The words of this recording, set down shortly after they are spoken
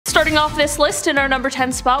Starting off this list in our number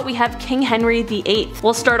 10 spot, we have King Henry VIII.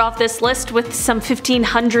 We'll start off this list with some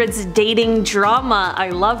 1500s dating drama. I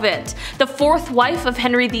love it. The fourth wife of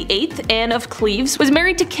Henry VIII, Anne of Cleves, was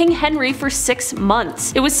married to King Henry for 6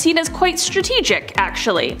 months. It was seen as quite strategic,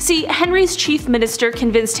 actually. See, Henry's chief minister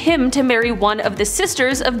convinced him to marry one of the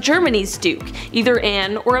sisters of Germany's duke, either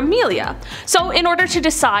Anne or Amelia. So in order to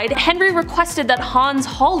decide, Henry requested that Hans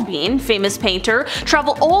Holbein, famous painter,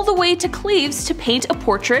 travel all the way to Cleves to paint a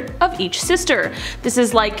portrait of each sister. This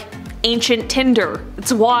is like ancient Tinder.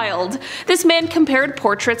 It's wild. This man compared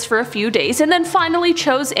portraits for a few days and then finally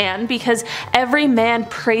chose Anne because every man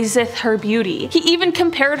praiseth her beauty. He even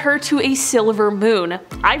compared her to a silver moon.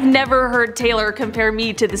 I've never heard Taylor compare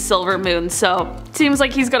me to the silver moon, so it seems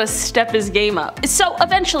like he's gotta step his game up. So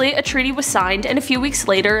eventually a treaty was signed and a few weeks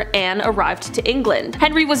later Anne arrived to England.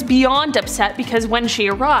 Henry was beyond upset because when she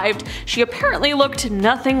arrived, she apparently looked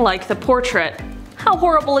nothing like the portrait. How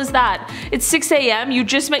horrible is that? It's 6 AM, you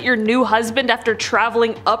just met your new husband after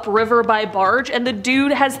traveling upriver by barge, and the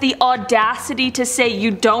dude has the audacity to say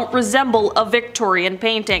you don't resemble a Victorian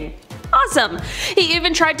painting. Awesome! He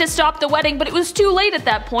even tried to stop the wedding, but it was too late at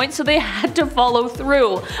that point, so they had to follow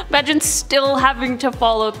through. Imagine still having to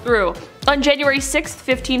follow through. On January 6,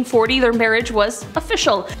 1540, their marriage was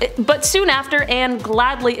official, but soon after Anne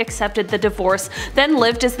gladly accepted the divorce, then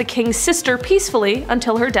lived as the king's sister peacefully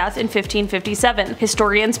until her death in 1557.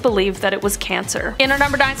 Historians believe that it was cancer. In our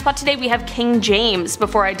number 9 spot today we have King James.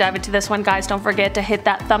 Before I dive into this one, guys, don't forget to hit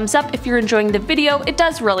that thumbs up if you're enjoying the video. It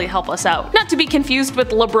does really help us out. Not to be confused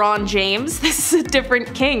with LeBron James, this is a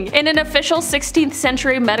different king. In an official 16th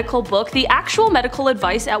century medical book, the actual medical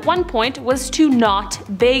advice at one point was to not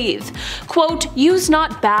bathe. Quote, "Use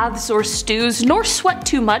not baths or stews, nor sweat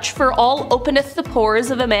too much, for all openeth the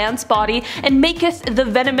pores of a man's body, and maketh the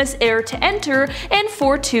venomous air to enter, and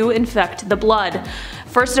for to infect the blood."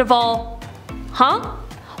 First of all, huh?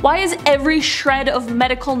 Why is every shred of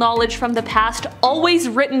medical knowledge from the past always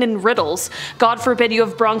written in riddles? God forbid you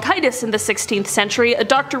have bronchitis in the 16th century, a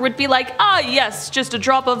doctor would be like, "Ah yes, just a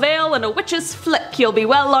drop of ale and a witch's flick, you'll be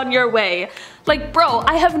well on your way." Like, bro,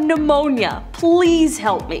 I have pneumonia, please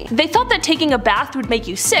help me. They thought that taking a bath would make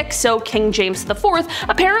you sick, so King James IV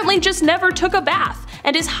apparently just never took a bath,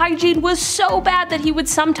 and his hygiene was so bad that he would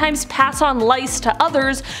sometimes pass on lice to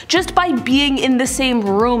others just by being in the same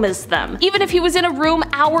room as them. Even if he was in a room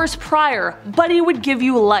hours prior, but he would give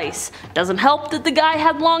you lice. Doesn't help that the guy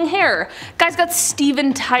had long hair. Guy's got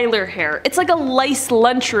Steven Tyler hair. It's like a lice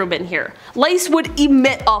lunchroom in here. Lice would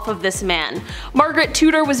emit off of this man. Margaret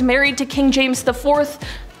Tudor was married to King James IV.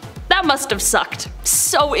 That must have sucked.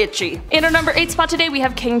 So itchy. In our number 8 spot today we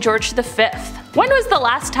have King George V. When was the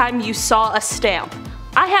last time you saw a stamp?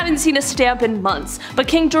 I haven't seen a stamp in months, but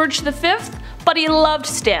King George V? But he loved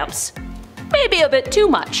stamps. Maybe a bit too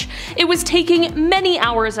much. It was taking many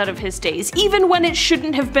hours out of his days, even when it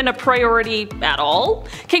shouldn't have been a priority at all.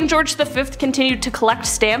 King George V continued to collect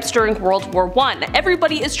stamps during World War I.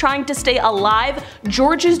 Everybody is trying to stay alive,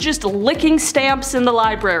 George is just licking stamps in the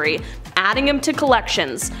library, adding them to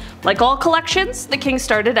collections. Like all collections, the king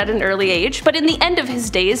started at an early age, but in the end of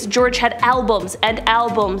his days, George had albums and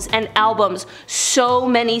albums and albums, so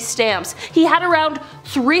many stamps. He had around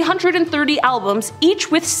 330 albums,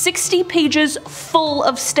 each with 60 pages full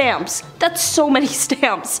of stamps. That's so many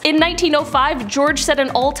stamps. In 1905, George set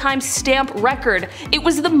an all-time stamp record. It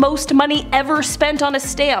was the most money ever spent on a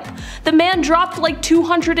stamp. The man dropped like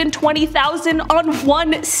 220,000 on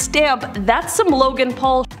one stamp. That's some Logan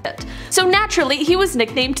Paul shit. So naturally, he was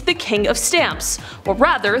nicknamed the King of Stamps, or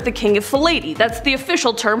rather, the King of Philately. That's the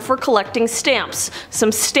official term for collecting stamps.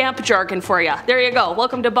 Some stamp jargon for ya. There you go.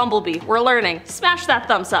 Welcome to Bumblebee. We're learning. Smash that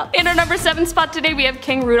thumbs up. In our number 7 spot today, we have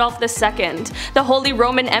King Rudolph II. The Holy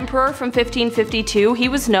Roman Emperor from 1552, he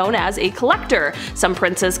was known as a collector. Some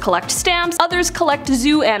princes collect stamps, others collect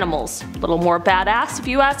zoo animals. A little more badass if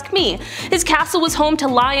you ask me. His castle was home to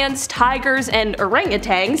lions, tigers, and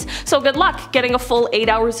orangutans, so good luck getting a full 8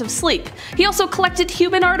 hours of sleep. He also collected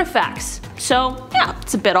human artifacts. So yeah,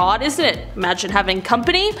 it's a bit odd, isn't it? Imagine having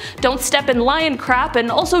company, don't step in lion crap, and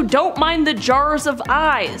also don't mind the jars of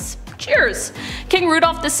eyes. Cheers! King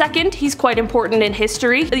Rudolph II, he's quite important in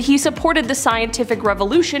history. He supported the scientific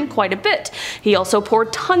revolution quite a bit. He also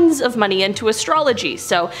poured tons of money into astrology,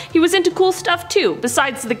 so he was into cool stuff too,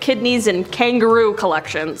 besides the kidneys and kangaroo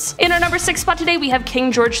collections. In our number 6 spot today, we have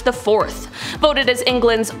King George IV. Voted as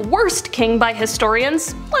England's worst king by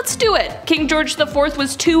historians, let's do it! King George IV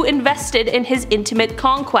was too invested in his intimate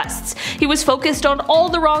conquests. He was focused on all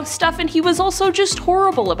the wrong stuff and he was also just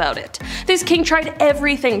horrible about it. This king tried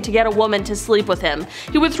everything to get a woman to sleep with him.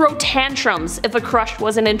 He would throw tantrums if a crush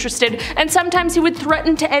wasn't interested, and sometimes he would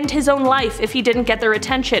threaten to end his own life if he didn't get their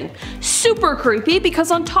attention. Super creepy,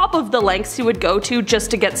 because on top of the lengths he would go to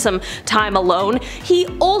just to get some time alone, he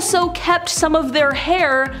also kept some of their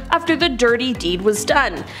hair after the dirty deed was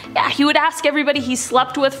done. Yeah, he would ask everybody he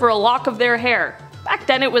slept with for a lock of their hair. Back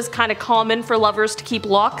then it was kinda common for lovers to keep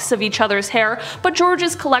locks of each other's hair, but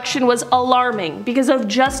George's collection was alarming because of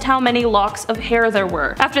just how many locks of hair there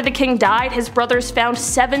were. After the king died, his brothers found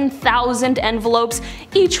 7,000 envelopes,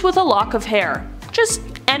 each with a lock of hair. Just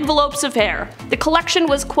envelopes of hair. The collection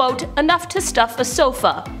was, quote, enough to stuff a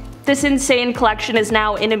sofa. This insane collection is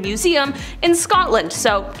now in a museum in Scotland,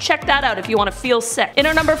 so check that out if you want to feel sick. In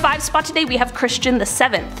our number 5 spot today we have Christian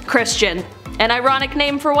VII. Christian. An ironic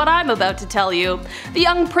name for what I'm about to tell you. The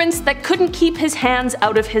young prince that couldn't keep his hands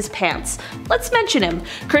out of his pants. Let's mention him.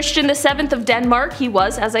 Christian VII of Denmark, he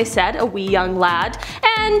was, as I said, a wee young lad,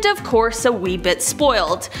 and of course a wee bit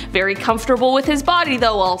spoiled. Very comfortable with his body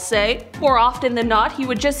though, I'll say. More often than not, he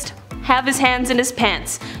would just have his hands in his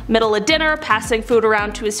pants. Middle of dinner, passing food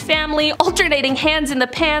around to his family, alternating hands in the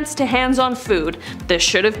pants to hands on food. This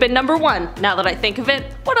should have been number 1, now that I think of it.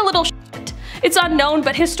 What a little shit. It's unknown,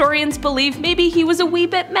 but historians believe maybe he was a wee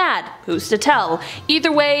bit mad. Who's to tell?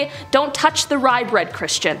 Either way, don't touch the rye bread,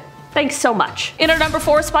 Christian. Thanks so much. In our number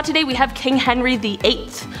 4 spot today we have King Henry VIII.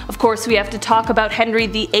 Of course we have to talk about Henry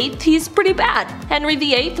VIII, he's pretty bad. Henry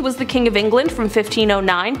VIII was the King of England from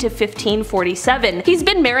 1509 to 1547. He's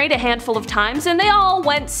been married a handful of times and they all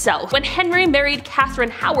went south. When Henry married Catherine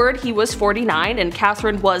Howard, he was 49 and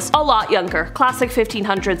Catherine was a lot younger. Classic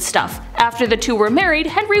 1500s stuff. After the two were married,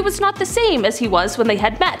 Henry was not the same as he was when they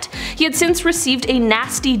had met. He had since received a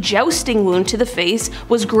nasty jousting wound to the face,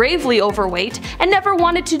 was gravely overweight, and never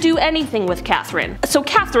wanted to do anything with Catherine. So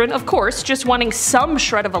Catherine, of course, just wanting some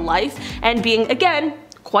shred of a life, and being, again,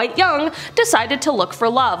 quite young, decided to look for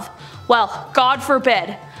love. Well, God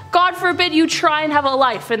forbid. God forbid you try and have a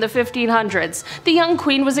life in the 1500s. The young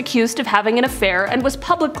queen was accused of having an affair and was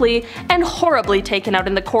publicly and horribly taken out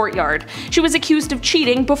in the courtyard. She was accused of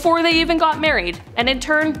cheating before they even got married, and in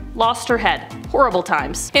turn, lost her head. Horrible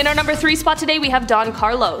times. In our number 3 spot today we have Don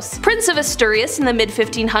Carlos. Prince of Asturias in the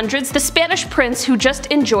mid-1500s, the Spanish prince who just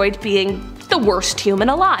enjoyed being the worst human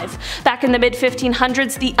alive. Back in the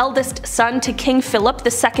mid-1500s, the eldest son to King Philip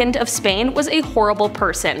II of Spain was a horrible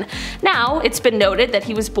person. Now, it's been noted that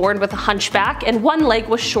he was born with a hunchback and one leg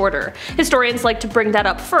was shorter. Historians like to bring that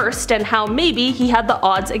up first and how maybe he had the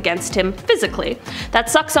odds against him physically. That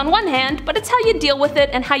sucks on one hand, but it's how you deal with it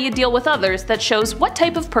and how you deal with others that shows what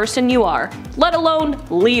type of person you are, let alone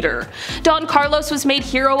leader. Don Carlos was made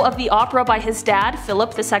hero of the opera by his dad,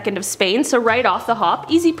 Philip II of Spain, so right off the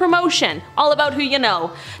hop, easy promotion. All about who you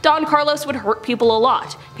know. Don Carlos would hurt people a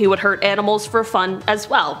lot. He would hurt animals for fun as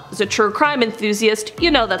well. As a true crime enthusiast, you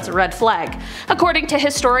know that's a red flag. According to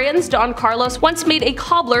historians, Don Carlos once made a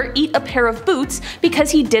cobbler eat a pair of boots because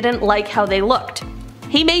he didn't like how they looked.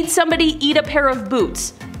 He made somebody eat a pair of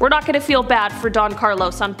boots. We're not going to feel bad for Don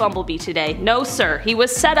Carlos on Bumblebee today. No sir, he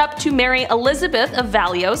was set up to marry Elizabeth of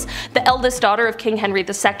Valios, the eldest daughter of King Henry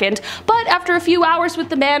II, but after a few hours with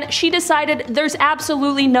the man, she decided there's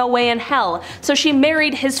absolutely no way in hell, so she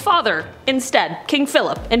married his father instead, King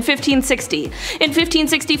Philip, in 1560. In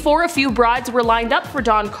 1564, a few brides were lined up for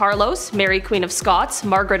Don Carlos: Mary Queen of Scots,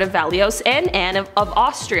 Margaret of Valios, and Anne of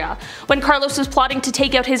Austria. When Carlos was plotting to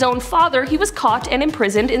take out his own father, he was caught and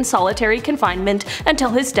imprisoned in solitary confinement until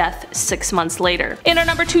his death 6 months later. In our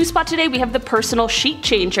number 2 spot today we have the personal sheet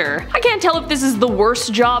changer. I can't tell if this is the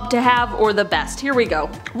worst job to have or the best. Here we go.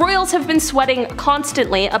 Royals have been sweating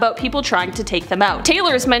constantly about people trying to take them out.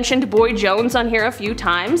 Taylor's mentioned Boy Jones on here a few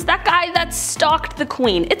times. That guy that stalked the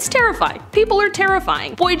queen. It's terrifying. People are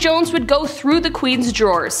terrifying. Boy Jones would go through the queen's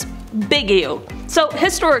drawers. Big ew. So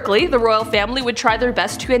historically, the royal family would try their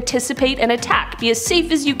best to anticipate an attack, be as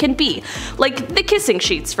safe as you can be, like the kissing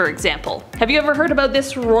sheets for example. Have you ever heard about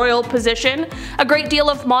this royal position? A great deal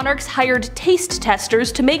of monarchs hired taste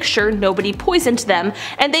testers to make sure nobody poisoned them,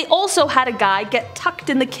 and they also had a guy get tucked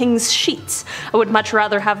in the king's sheets. I would much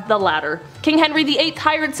rather have the latter. King Henry VIII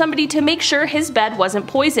hired somebody to make sure his bed wasn't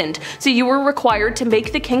poisoned, so you were required to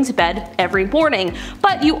make the king's bed every morning,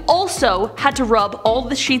 but you also had to rub all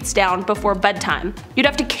the sheets down before bedtime. time. You'd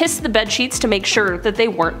have to kiss the bed sheets to make sure that they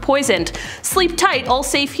weren't poisoned. Sleep tight, all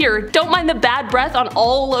safe here. Don't mind the bad breath on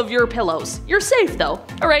all of your pillows. You're safe though.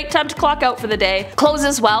 Alright, time to clock out for the day. Clothes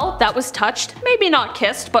as well, that was touched. Maybe not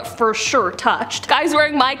kissed, but for sure touched. Guys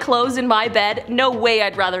wearing my clothes in my bed, no way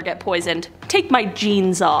I'd rather get poisoned. Take my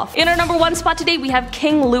jeans off. In our number 1 spot today we have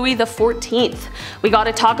King Louis XIV. We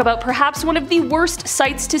gotta talk about perhaps one of the worst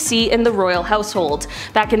sights to see in the royal household.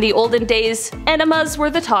 Back in the olden days, enemas were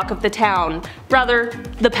the talk of the town. Rather,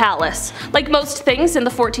 the palace. Like most things in the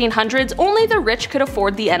 1400s, only the rich could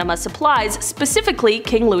afford the enema supplies, specifically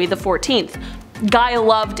King Louis XIV. Guy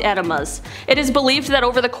loved enemas. It is believed that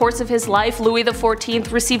over the course of his life, Louis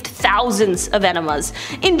XIV received thousands of enemas.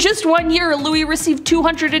 In just 1 year, Louis received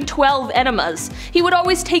 212 enemas. He would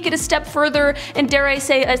always take it a step further, and dare I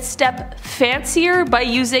say a step fancier, by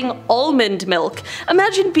using almond milk.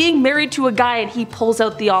 Imagine being married to a guy and he pulls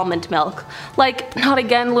out the almond milk. Like, not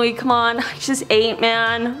again, Louis, come on. I just ate,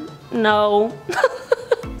 man. No.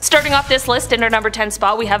 Starting off this list in our number 10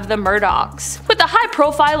 spot we have the Murdochs. With the high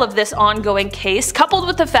profile of this ongoing case, coupled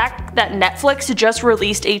with the fact that Netflix just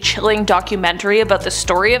released a chilling documentary about the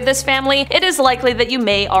story of this family, it is likely that you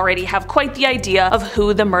may already have quite the idea of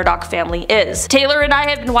who the Murdoch family is. Taylor and I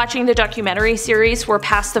have been watching the documentary series. We're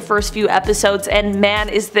past the first few episodes and man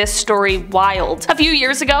is this story wild. A few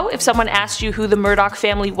years ago, if someone asked you who the Murdoch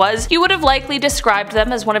family was, you would have likely described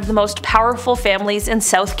them as one of the most powerful families in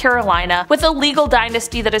South Carolina, with a legal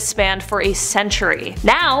dynasty that has spanned for a century.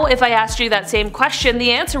 Now, if I asked you that same question,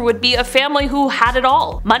 the answer would be a family who had it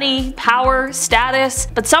all. Money, power, status,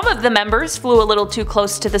 but some of the members flew a little too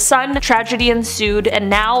close to the sun, tragedy ensued, and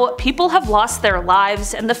now people have lost their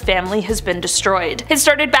lives and the family has been destroyed. It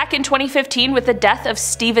started back in 2015 with the death of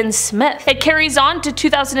Stephen Smith. It carries on to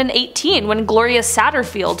 2018 when Gloria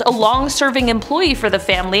Satterfield, a long-serving employee for the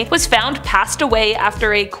family, was found passed away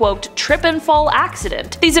after a quote trip and fall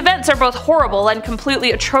accident. These events are both horrible and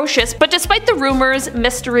completely atrocious, but despite the rumors,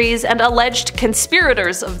 mysteries, and alleged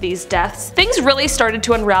conspirators of these deaths, things really started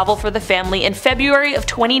to unravel for the family in February of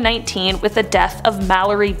 2019 with the death of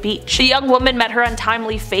Mallory Beach. The young woman met her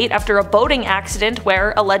untimely fate after a boating accident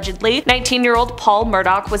where, allegedly, 19-year-old Paul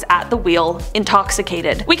Murdoch was at the wheel,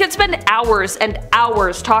 intoxicated. We could spend hours and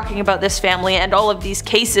hours talking about this family and all of these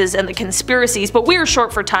cases and the conspiracies, but we are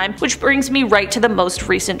short for time, which brings me right to the most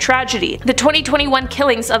recent tragedy. The 2021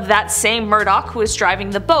 killings of that same Murdoch who was driving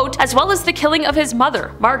the boat, as well as the killing of his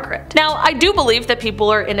mother, Margaret. Now, I do believe that people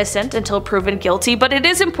are innocent until proven guilty, but it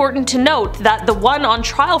is important to note that the one on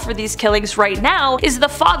trial for these killings right now is the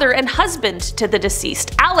father and husband to the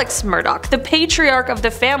deceased, Alex Murdoch, the patriarch of the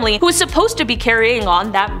family who is supposed to be carrying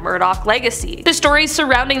on that Murdoch legacy. The stories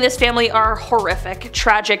surrounding this family are horrific,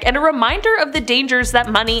 tragic, and a reminder of the dangers that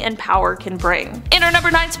money and power can bring. In our number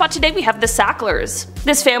 9 spot today we have the Sacklers.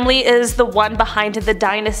 This family is the one behind the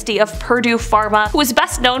dynasty of Purdue Pharma, who is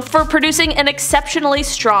best known for producing an exceptionally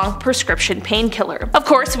strong prescription painkiller. Of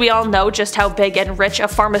course, we all know just how big and rich a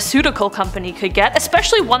pharmaceutical company could get,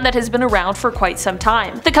 especially one that has been around for quite some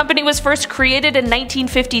time. The company was first created in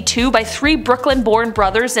 1952 by 3 Brooklyn-born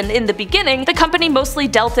brothers, and in the beginning, the company mostly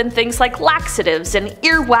dealt in things like laxatives and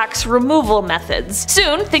earwax removal methods.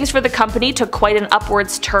 Soon, things for the company took quite an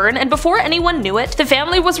upwards turn, and before anyone knew it, the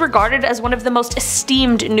family was regarded as one of the most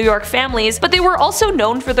esteemed New York families, but they were also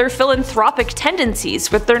known for their philanthropic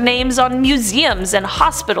tendencies, with their names on museums and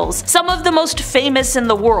hospitals, some of the most famous in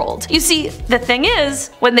the world. You see, the thing is,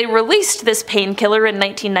 when they released this painkiller in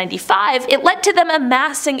 1995, it led to them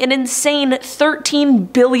amassing an insane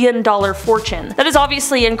 $13 billion fortune. That is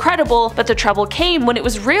obviously incredible, but the trouble came when it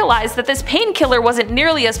was realized that this painkiller wasn't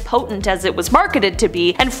nearly as potent as it was marketed to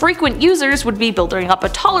be, and frequent users would be building up a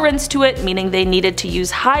tolerance to it, meaning they needed to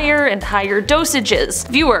use higher and higher dosages.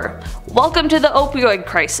 Viewer, welcome to the opioid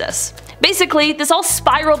crisis. Basically, this all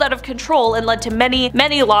spiraled out of control and led to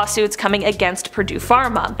many lawsuits coming against Purdue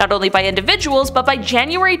Pharma, not only by individuals, but by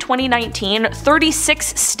January 2019,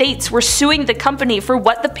 36 states were suing the company for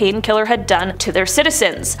what the painkiller had done to their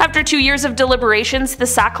citizens. After 2 years of deliberations, the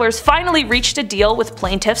Sacklers finally reached a deal with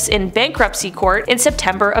plaintiffs in bankruptcy court in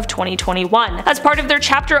September of 2021. As part of their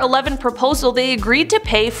Chapter 11 proposal, they agreed to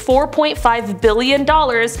pay $4.5 billion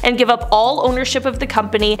and give up all ownership of the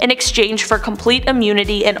company in exchange for complete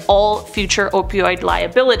immunity in all future opioid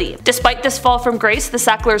liability. Despite this fall from grace, the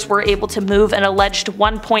Sacklers were able to move an alleged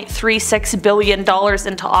 $1.36 billion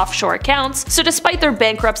into offshore accounts, so despite their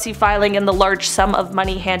bankruptcy filing and the large sum of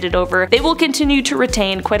money handed over, they will continue to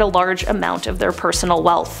retain quite a large amount of their personal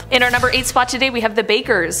wealth. In our number 8 spot today, we have the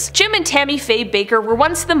Bakers. Jim and Tammy Faye Baker were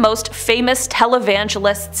once the most famous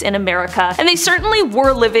televangelists in America, and they certainly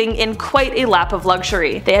were living in quite a lap of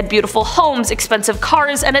luxury. They had beautiful homes, expensive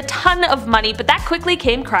cars, and a ton of money, but that quickly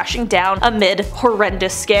came crashing down amid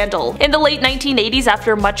horrendous scandal. In the late 1980s,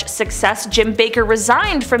 after much success, Jim Baker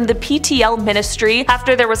resigned from the PTL ministry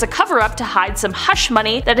after there was a cover-up to hide some hush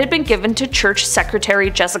money that had been given to church secretary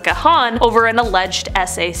Jessica Hahn over an alleged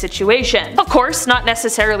SA situation. Of course, not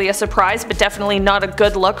necessarily a surprise, but definitely not a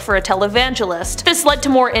good look for a televangelist. This led to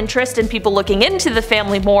more interest in people looking into the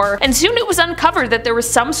family more, and soon it was uncovered that there was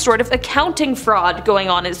some sort of accounting fraud going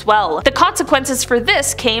on as well. The consequences for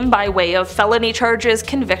this came by way of felony charges,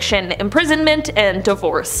 conviction, imprisonment, and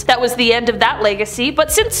divorce. That was the end of that legacy,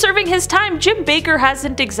 but since serving his time, Jim Baker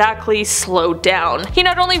hasn't exactly slowed down. He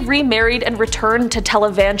not only remarried and returned to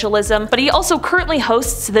televangelism, but he also currently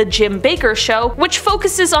hosts the Jim Baker Show, which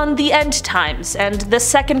focuses on the end times and the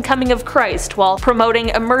second coming of Christ while promoting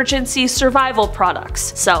emergency survival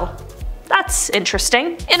products. So that's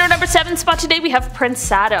interesting. In our number 7 spot today, we have Prince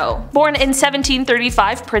Sado. Born in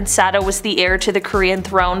 1735, Prince Sado was the heir to the Korean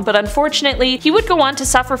throne, but unfortunately, he would go on to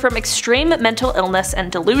suffer from extreme mental illness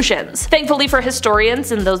and delusions. Thankfully for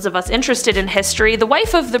historians and those of us interested in history, the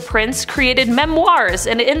wife of the prince created memoirs,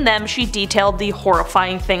 and in them she detailed the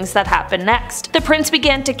horrifying things that happened next. The prince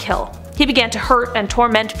began to kill. He began to hurt and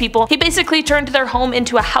torment people. He basically turned their home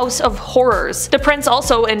into a house of horrors. The prince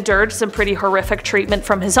also endured some pretty horrific treatment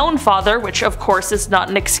from his own father, which of course is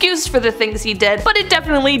not an excuse for the things he did, but it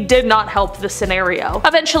definitely did not help the scenario.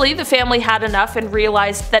 Eventually, the family had enough and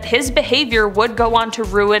realized that his behavior would go on to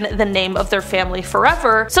ruin the name of their family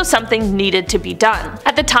forever, so something needed to be done.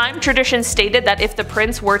 At the time, tradition stated that if the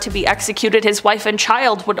prince were to be executed, his wife and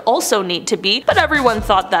child would also need to be, but everyone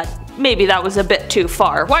thought that maybe that was a bit too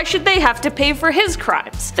far. Why should they have to pay for his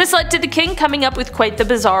crimes? This led to the king coming up with quite the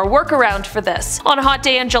bizarre workaround for this. On a hot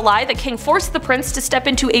day in July, the king forced the prince to step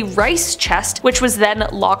into a rice chest, which was then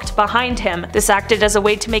locked behind him. This acted as a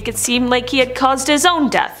way to make it seem like he had caused his own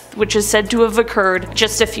death, which is said to have occurred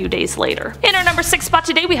just a few days later. In our number 6 spot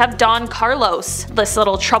today, we have Don Carlos. This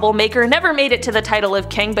little troublemaker never made it to the title of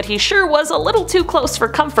king, but he sure was a little too close for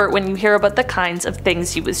comfort when you hear about the kinds of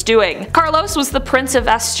things he was doing. Carlos was the Prince of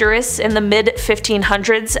Asturias in the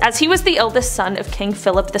mid-1500s, as he was the eldest son of King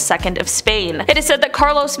Philip II of Spain. It is said that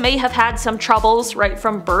Carlos may have had some troubles right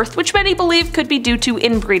from birth, which many believe could be due to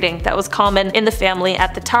inbreeding that was common in the family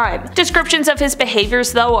at the time. Descriptions of his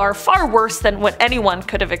behaviors, though, are far worse than what anyone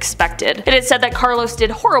could have expected. It is said that Carlos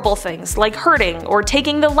did horrible things like hurting or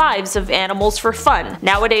taking the lives of animals for fun.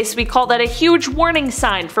 Nowadays, we call that a huge warning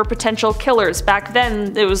sign for potential killers. Back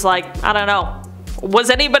then, it was like, I don't know.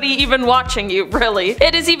 Was anybody even watching you, really?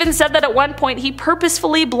 It is even said that at one point he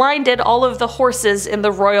purposefully blinded all of the horses in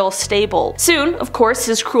the royal stable. Soon, of course,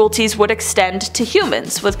 his cruelties would extend to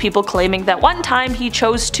humans, with people claiming that one time he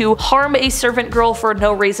chose to harm a servant girl for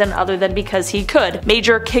no reason other than because he could.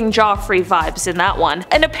 Major King Joffrey vibes in that one.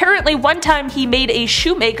 And apparently one time he made a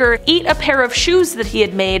shoemaker eat a pair of shoes that he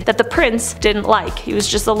had made that the prince didn't like. He was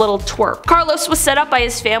just a little twerp. Carlos was set up by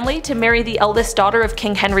his family to marry the eldest daughter of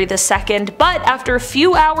King Henry II, but after a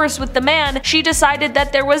few hours with the man, she decided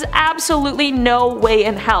that there was absolutely no way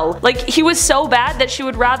in hell. Like, he was so bad that she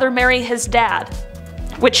would rather marry his dad.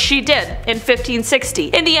 Which she did in 1560.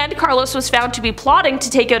 In the end, Carlos was found to be plotting to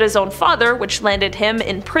take out his own father, which landed him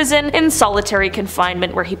in prison in solitary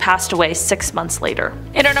confinement, where he passed away 6 months later.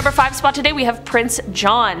 In our number 5 spot today, we have Prince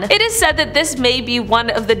John. It is said that this may be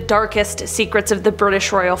one of the darkest secrets of the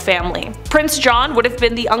British royal family. Prince John would have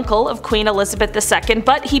been the uncle of Queen Elizabeth II,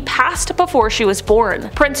 but he passed before she was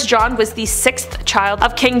born. Prince John was the 6th child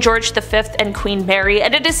of King George V and Queen Mary,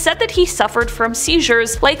 and it is said that he suffered from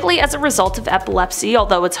seizures, likely as a result of epilepsy,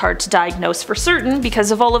 although it's hard to diagnose for certain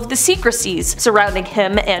because of all of the secrecies surrounding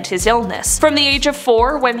him and his illness. From the age of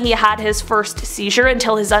 4, when he had his first seizure,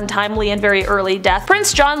 until his untimely and very early death,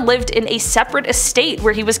 Prince John lived in a separate estate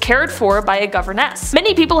where he was cared for by a governess.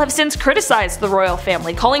 Many people have since criticized the royal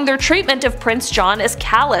family, calling their treatment of Prince John as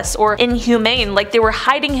callous or inhumane, like they were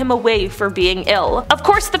hiding him away for being ill. Of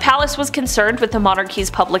course, the palace was concerned with the monarchy's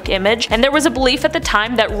public image, and there was a belief at the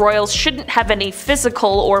time that royals shouldn't have any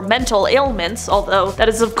physical or mental ailments, although That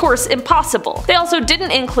is of course impossible. They also didn't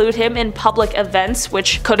include him in public events,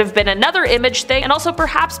 which could have been another image thing, and also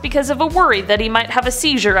perhaps because of a worry that he might have a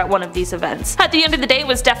seizure at one of these events. At the end of the day, it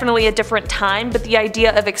was definitely a different time, but the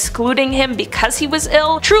idea of excluding him because he was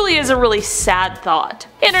ill truly is a really sad thought.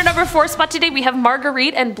 In our number 4 spot today, we have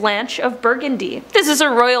Marguerite and Blanche of Burgundy. This is a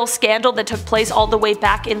royal scandal that took place all the way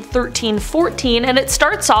back in 1314, and it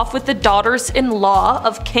starts off with the daughters-in-law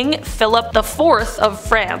of King Philip IV of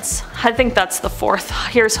France. I think that's the 4th.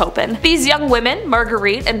 Here's hoping. These young women,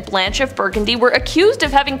 Marguerite and Blanche of Burgundy, were accused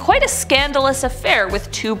of having quite a scandalous affair with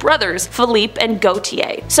 2 brothers, Philippe and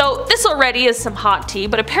Gautier. So this already is some hot tea,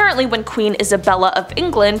 but apparently when Queen Isabella of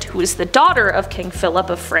England, who is the daughter of King Philip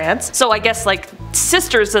of France, so I guess like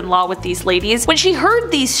sisters-in-law with these ladies, when she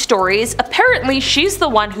heard these stories, apparently she's the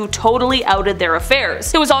one who totally outed their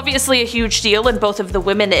affairs. It was obviously a huge deal, and both of the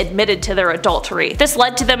women admitted to their adultery. This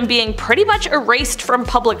led to them being pretty much erased from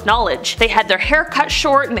public knowledge. They had their hair cut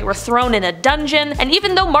short and they were thrown in a dungeon, and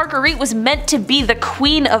even though Marguerite was meant to be the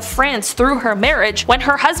Queen of France through her marriage, when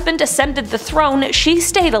her husband ascended the throne, she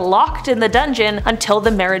stayed locked in the dungeon until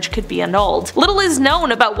the marriage could be annulled. Little is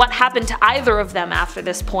known about what happened to either of them after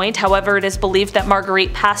this point. However, it is believed that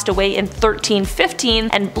Marguerite passed away in 1315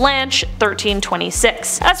 and Blanche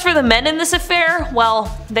 1326. As for the men in this affair,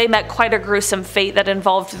 well, they met quite a gruesome fate that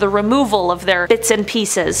involved the removal of their bits and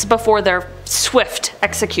pieces before their swift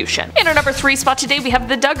execution. In our number 3 spot today, we have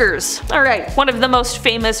the Duggars. Alright, one of the most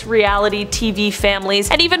famous reality TV families,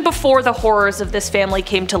 and even before the horrors of this family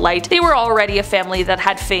came to light, they were already a family that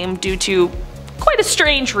had fame due to quite a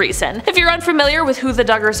strange reason. If you're unfamiliar with who the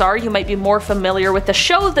Duggars are, you might be more familiar with the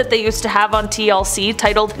show that they used to have on TLC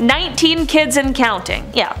titled 19 Kids and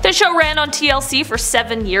Counting. Yeah, the show ran on TLC for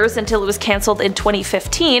 7 years until it was cancelled in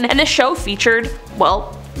 2015, and the show featured,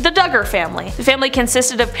 well, the Duggar family. The family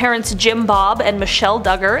consisted of parents Jim Bob and Michelle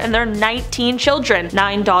Duggar and their 19 children,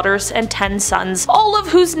 9 daughters and 10 sons, all of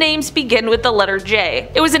whose names begin with the letter J.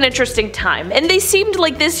 It was an interesting time, and they seemed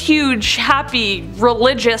like this huge, happy,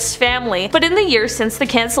 religious family, but in the years since the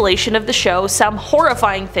cancellation of the show, some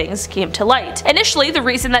horrifying things came to light. Initially, the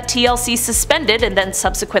reason that TLC suspended and then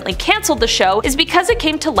subsequently cancelled the show is because it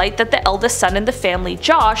came to light that the eldest son in the family,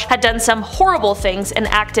 Josh, had done some horrible things and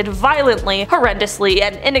acted violently, horrendously,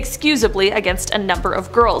 and inexcusably against a number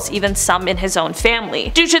of girls, even some in his own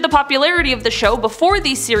family. Due to the popularity of the show before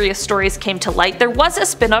these serious stories came to light, there was a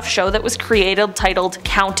spin-off show that was created titled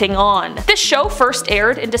Counting On. This show first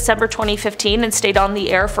aired in December 2015 and stayed on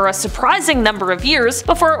the air for a surprising number of years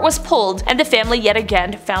before it was pulled, and the family yet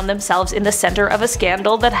again found themselves in the center of a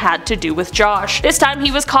scandal that had to do with Josh. This time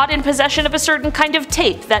he was caught in possession of a certain kind of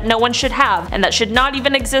tape that no one should have, and that should not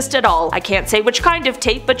even exist at all. I can't say which kind of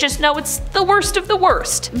tape, but just know it's the worst of the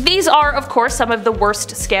worst. These are, of course, some of the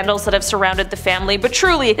worst scandals that have surrounded the family, but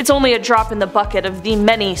truly, it's only a drop in the bucket of the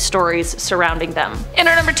many stories surrounding them. In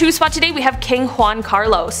our number 2 spot today, we have King Juan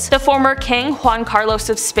Carlos. The former King Juan Carlos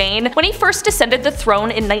of Spain, when he first ascended the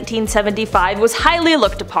throne in 1975, was highly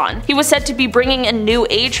looked upon. He was said to be bringing a new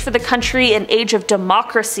age for the country, an age of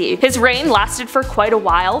democracy. His reign lasted for quite a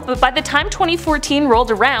while, but by the time 2014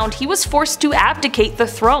 rolled around, he was forced to abdicate the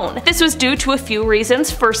throne. This was due to a few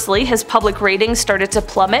reasons. Firstly, his public ratings started to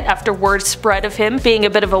plummet after word spread of him being a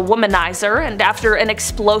bit of a womanizer and after an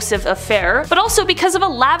explosive affair, but also because of a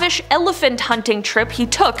lavish elephant hunting trip he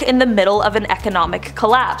took in the middle of an economic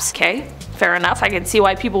collapse. Okay? Fair enough, I can see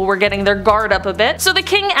why people were getting their guard up a bit. So the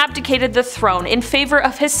king abdicated the throne in favor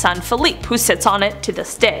of his son Philippe, who sits on it to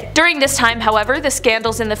this day. During this time, however, the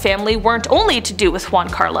scandals in the family weren't only to do with Juan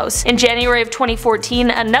Carlos. In January of 2014,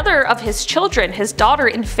 another of his children, his daughter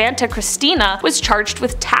Infanta Cristina, was charged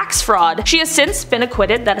with tax fraud. She has since been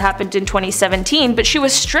acquitted, that happened in 2017, but she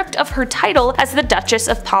was stripped of her title as the Duchess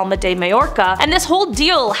of Palma de Mallorca, and this whole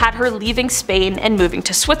deal had her leaving Spain and moving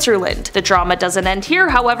to Switzerland. The drama doesn't end here,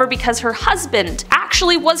 however, because her husband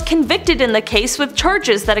actually was convicted in the case with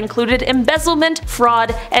charges that included embezzlement,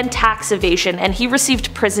 fraud, and tax evasion, and he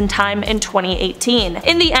received prison time in 2018.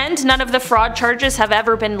 In the end, none of the fraud charges have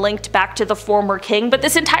ever been linked back to the former king, but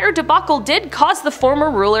this entire debacle did cause the former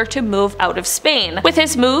ruler to move out of Spain. With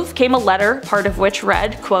his move came a letter, part of which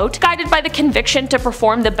read, quote, "Guided by the conviction to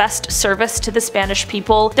perform the best service to the Spanish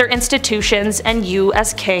people, their institutions, and you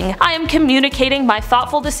as king, I am communicating my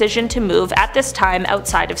thoughtful decision to move at this time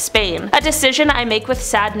outside of Spain." A decision I make with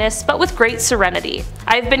sadness, but with great serenity.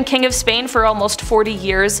 I've been King of Spain for almost 40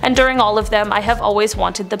 years, and during all of them I have always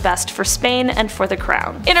wanted the best for Spain and for the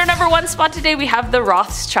crown. In our number 1 spot today we have the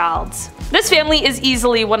Rothschilds. This family is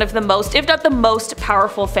easily one of the most, if not the most,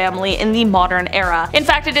 powerful family in the modern era. In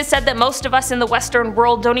fact, it is said that most of us in the Western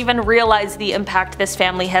world don't even realize the impact this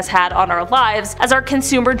family has had on our lives, as our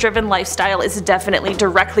consumer-driven lifestyle is definitely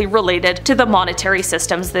directly related to the monetary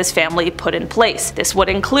systems this family put in place. This would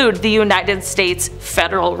include the United States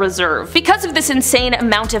Federal Reserve. Because of this insane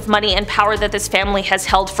amount of money and power that this family has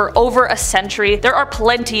held for over a century, there are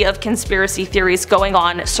plenty of conspiracy theories going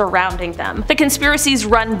on surrounding them. The conspiracies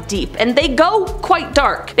run deep, and they go quite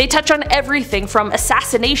dark. They touch on everything from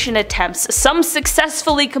assassination attempts, some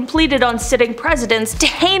successfully completed on sitting presidents, to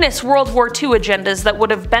heinous World War II agendas that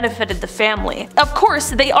would have benefited the family. Of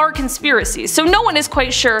course, they are conspiracies, so no one is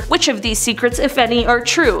quite sure which of these secrets, if any, are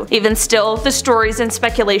true. Even still, the stories and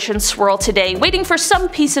speculations swirl today, waiting for some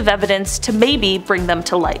piece of evidence to maybe bring them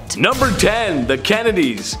to light. Number 10. The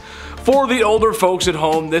Kennedys. For the older folks at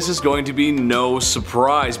home, this is going to be no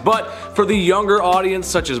surprise, but for the younger audience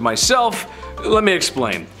such as myself, let me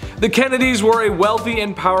explain. The Kennedys were a wealthy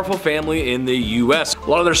and powerful family in the US. A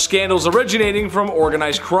lot of their scandals originating from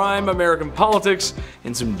organized crime, American politics,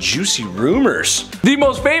 and some juicy rumors. The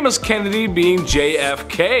most famous Kennedy being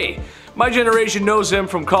JFK. My generation knows him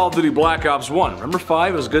from Call of Duty Black Ops 1. Remember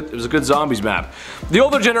 5? It was a good zombies map. The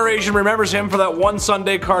older generation remembers him for that one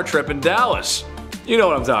Sunday car trip in Dallas. You know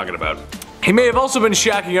what I'm talking about. He may have also been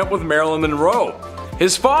shacking up with Marilyn Monroe.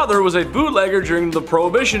 His father was a bootlegger during the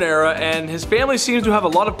Prohibition era, and his family seems to have a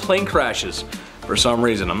lot of plane crashes. For some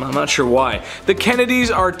reason, I'm not sure why. The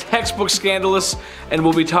Kennedys are textbook scandalous and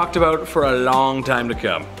will be talked about for a long time to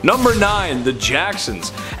come. Number 9. The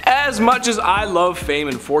Jacksons. As much as I love fame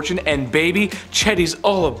and fortune, and baby, Chetty's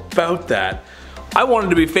all about that, I wanted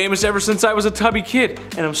to be famous ever since I was a tubby kid,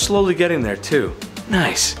 and I'm slowly getting there too.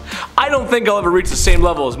 Nice. I don't think I'll ever reach the same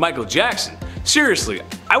level as Michael Jackson. Seriously,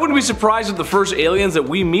 I wouldn't be surprised if the first aliens that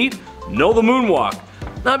we meet know the moonwalk.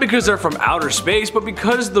 Not because they're from outer space, but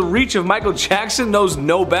because the reach of Michael Jackson knows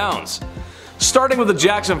no bounds. Starting with the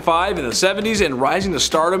Jackson 5 in the 70s and rising to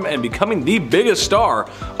stardom and becoming the biggest star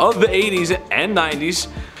of the 80s and 90s.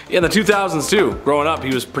 In the 2000s too. Growing up,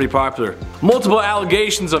 he was pretty popular. Multiple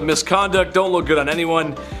allegations of misconduct don't look good on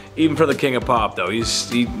anyone. Even for the king of pop though,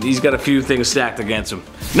 he's got a few things stacked against him.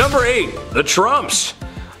 Number 8. The Trumps.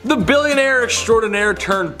 The billionaire extraordinaire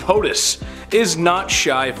turned POTUS is not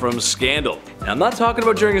shy from scandal. And I'm not talking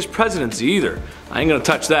about during his presidency either. I ain't gonna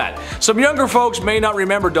touch that. Some younger folks may not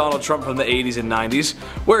remember Donald Trump from the 80s and 90s,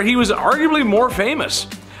 where he was arguably more famous.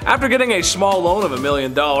 After getting a small loan of $1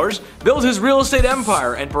 million, built his real estate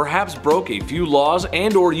empire and perhaps broke a few laws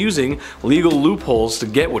and or using legal loopholes to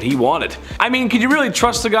get what he wanted. I mean, can you really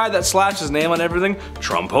trust the guy that slashed his name on everything?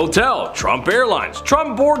 Trump Hotel, Trump Airlines,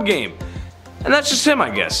 Trump Board Game. And that's just him,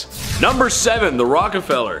 I guess. Number 7. The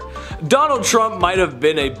Rockefeller. Donald Trump might have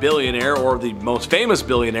been a billionaire or the most famous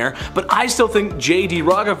billionaire, but I still think J.D.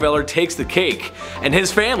 Rockefeller takes the cake. And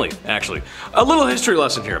his family, actually. A little history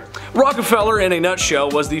lesson here. Rockefeller, in a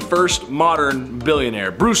nutshell, was the first modern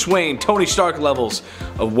billionaire. Bruce Wayne, Tony Stark levels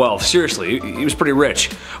of wealth. Seriously, he was pretty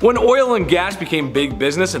rich. When oil and gas became big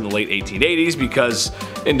business in the late 1880s because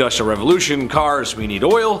Industrial Revolution, cars, we need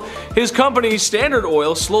oil, his company, Standard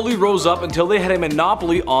Oil, slowly rose up until they had a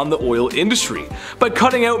monopoly on the oil industry. By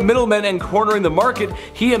cutting out middlemen and cornering the market,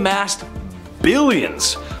 he amassed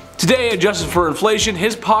billions. Today, adjusted for inflation,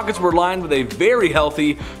 his pockets were lined with a very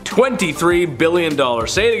healthy $23 billion.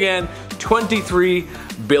 Say it again,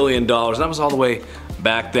 $23 billion. That was all the way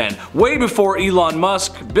back then. Way before Elon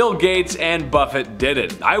Musk, Bill Gates, and Buffett did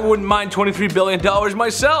it. I wouldn't mind $23 billion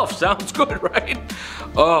myself. Sounds good, right?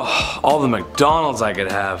 Oh, all the McDonald's I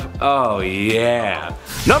could have. Oh yeah.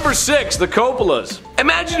 Number 6. The Coppolas.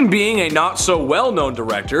 Imagine being a not so well known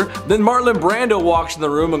director, then Marlon Brando walks in the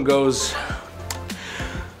room and goes,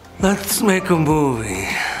 "Let's make a movie."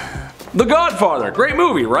 The Godfather, great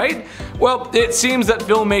movie, right? Well, it seems that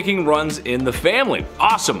filmmaking runs in the family.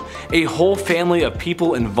 Awesome. A whole family of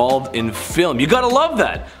people involved in film. You gotta love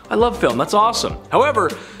that. I love film, that's awesome. However,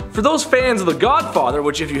 for those fans of The Godfather,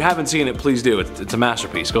 which if you haven't seen it, please do. It's a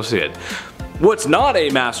masterpiece, go see it. What's not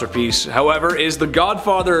a masterpiece, however, is The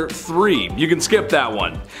Godfather 3. You can skip that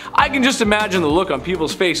one. I can just imagine the look on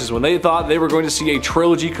people's faces when they thought they were going to see a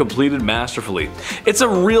trilogy completed masterfully. It's a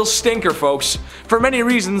real stinker, folks, for many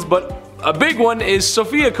reasons, but a big one is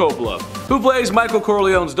Sofia Coppola, who plays Michael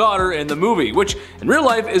Corleone's daughter in the movie, which in real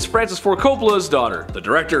life is Francis Ford Coppola's daughter, the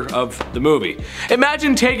director of the movie.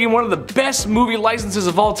 Imagine taking one of the best movie licenses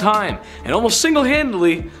of all time and almost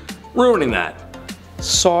single-handedly ruining that.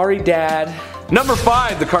 Sorry, Dad. Number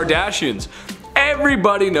 5, the Kardashians.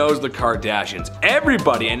 Everybody knows the Kardashians.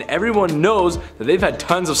 Everybody and everyone knows that they've had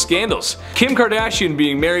tons of scandals. Kim Kardashian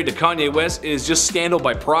being married to Kanye West is just scandal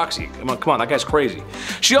by proxy. Come on, that guy's crazy.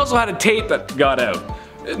 She also had a tape that got out.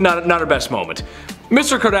 Not her best moment.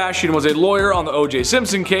 Mr. Kardashian was a lawyer on the O.J.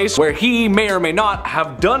 Simpson case where he may or may not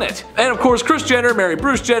have done it. And of course Kris Jenner married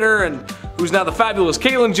Bruce Jenner, and who's now the fabulous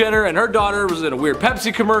Caitlyn Jenner, and her daughter was in a weird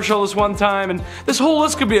Pepsi commercial this one time, and this whole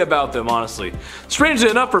list could be about them, honestly. Strangely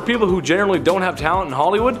enough, for people who generally don't have talent in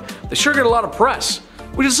Hollywood, they sure get a lot of press.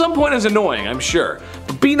 Which at some point is annoying, I'm sure.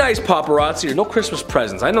 But be nice, paparazzi, or no Christmas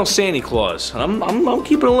presents. I know Santa Claus, and I'm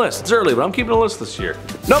keeping a list. It's early, but I'm keeping a list this year.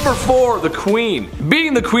 Number 4, the Queen.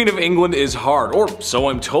 Being the Queen of England is hard, or so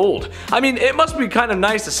I'm told. I mean, it must be kind of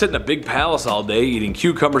nice to sit in a big palace all day, eating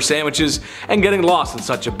cucumber sandwiches, and getting lost in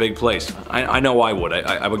such a big place. I know I would.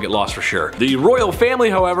 I would get lost for sure. The royal family,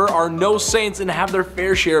 however, are no saints and have their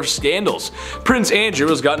fair share of scandals. Prince Andrew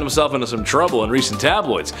has gotten himself into some trouble in recent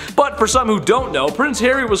tabloids. But for some who don't know, Prince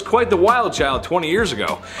Harry was quite the wild child 20 years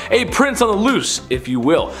ago. A prince on the loose, if you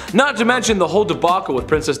will. Not to mention the whole debacle with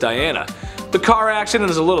Princess Diana. The car accident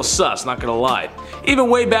is a little sus, not gonna lie. Even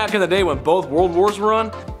way back in the day when both world wars were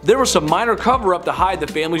on, there was some minor cover-up to hide the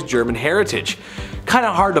family's German heritage.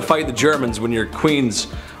 Kinda hard to fight the Germans when your queens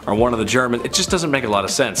are one of the German. It just doesn't make a lot of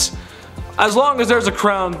sense. As long as there's a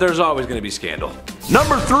crown, there's always gonna be scandal.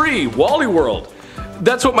 Number 3, Wally World.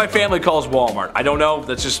 That's what my family calls Walmart. I don't know,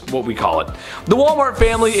 that's just what we call it. The Walmart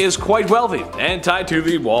family is quite wealthy, and tied to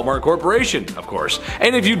the Walmart Corporation, of course.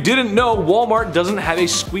 And if you didn't know, Walmart doesn't have a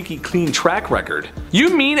squeaky clean track record.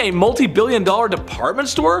 You mean a multi-billion-dollar department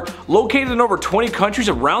store, located in over 20 countries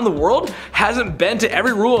around the world, hasn't been to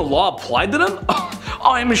every rule and law applied to them? Oh,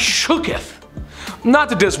 I'm shooketh. Not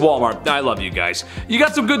to diss Walmart, I love you guys. You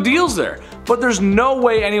got some good deals there, but there's no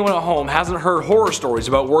way anyone at home hasn't heard horror stories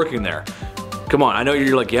about working there. Come on, I know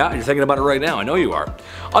you're like, yeah, you're thinking about it right now, I know you are.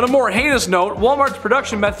 On a more heinous note, Walmart's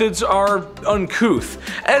production methods are uncouth,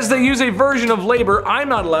 as they use a version of labor I'm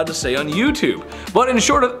not allowed to say on YouTube. But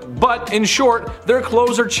in short, their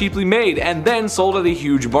clothes are cheaply made and then sold at a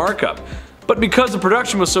huge markup. But because the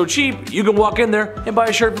production was so cheap, you can walk in there and buy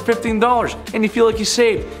a shirt for $15 and you feel like you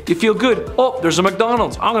saved. You feel good. Oh, there's a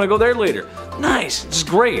McDonald's. I'm gonna go there later. Nice. It's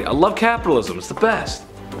great. I love capitalism. It's the best.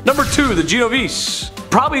 Number 2, the Genovese.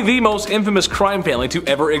 Probably the most infamous crime family to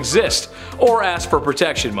ever exist, or ask for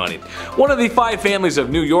protection money. One of the 5 families of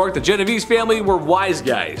New York, the Genovese family were wise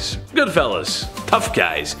guys, good fellas, tough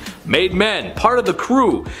guys, made men, part of the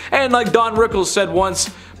crew, and like Don Rickles said once,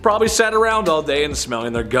 probably sat around all day and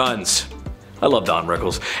smelling their guns. I love Don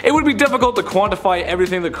Rickles. It would be difficult to quantify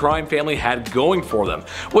everything the crime family had going for them.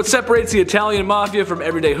 What separates the Italian mafia from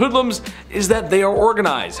everyday hoodlums is that they are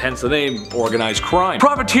organized, hence the name organized crime.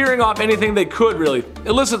 Profiteering off anything they could, really.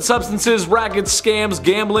 Illicit substances, rackets, scams,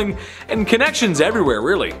 gambling, and connections everywhere,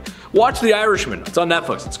 really. Watch The Irishman. It's on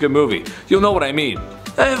Netflix. It's a good movie. You'll know what I mean.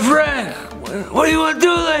 Hey Frank, what do you want to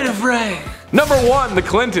do later, Frank? Number 1, the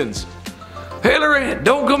Clintons. Hillary,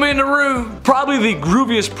 don't come in the room. Probably the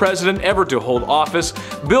grooviest president ever to hold office.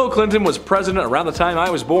 Bill Clinton was president around the time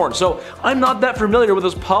I was born, so I'm not that familiar with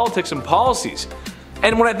his politics and policies.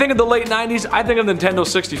 And when I think of the late 90s, I think of Nintendo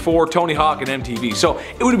 64, Tony Hawk, and MTV, so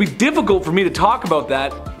it would be difficult for me to talk about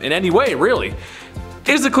that in any way, really.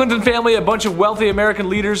 Is the Clinton family a bunch of wealthy American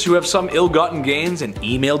leaders who have some ill-gotten gains and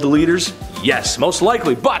email deleters? Yes, most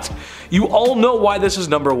likely, but you all know why this is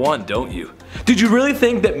number 1, don't you? Did you really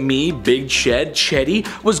think that me, Big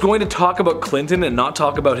Chetty, was going to talk about Clinton and not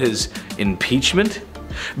talk about his impeachment?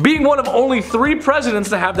 Being one of only 3 presidents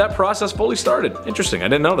to have that process fully started. Interesting, I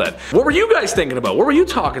didn't know that. What were you guys thinking about? What were you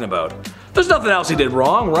talking about? There's nothing else he did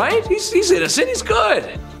wrong, right? He's innocent, he's good.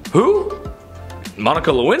 Who?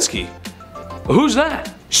 Monica Lewinsky. Who's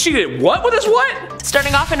that? She did what with his what?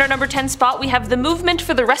 Starting off in our number 10 spot, we have the Movement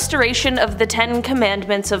for the Restoration of the 10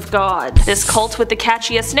 Commandments of God. This cult with the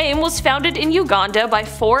catchiest name was founded in Uganda by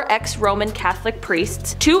 4 ex-Roman Catholic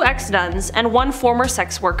priests, 2 ex-nuns, and 1 former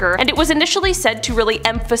sex worker, and it was initially said to really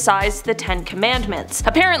emphasize the 10 Commandments.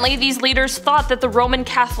 Apparently, these leaders thought that the Roman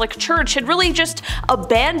Catholic Church had really just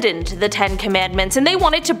abandoned the 10 Commandments, and they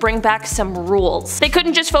wanted to bring back some rules. They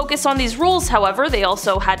couldn't just focus on these rules, however, they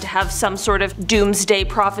also had to have some sort of doomsday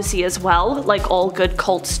prophecy as well, like all good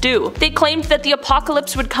cults do. They claimed that the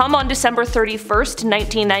apocalypse would come on December 31st,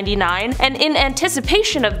 1999, and in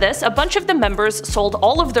anticipation of this, a bunch of the members sold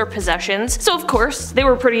all of their possessions, so of course, they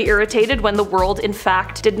were pretty irritated when the world in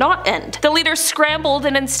fact did not end. The leaders scrambled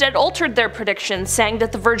and instead altered their predictions, saying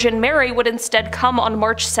that the Virgin Mary would instead come on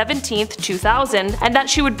March 17th, 2000, and that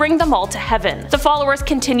she would bring them all to heaven. The followers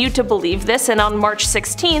continued to believe this, and on March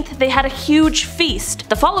 16th, they had a huge feast.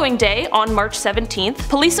 The following day, on March 17th,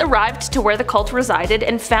 police arrived to where the cult resided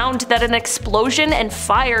and found that an explosion and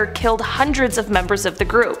fire killed hundreds of members of the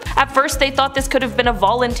group. At first, they thought this could have been a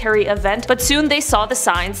voluntary event, but soon they saw the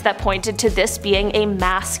signs that pointed to this being a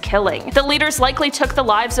mass killing. The leaders likely took the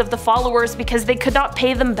lives of the followers because they could not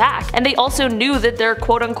pay them back, and they also knew that their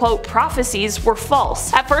quote-unquote prophecies were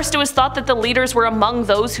false. At first, it was thought that the leaders were among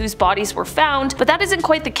those whose bodies were found, but that isn't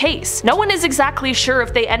quite the case. No one is exactly sure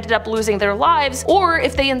if they ended up losing their lives or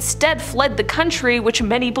if they instead fled the country, which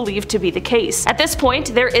many believe to be the case. At this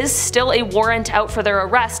point, there is still a warrant out for their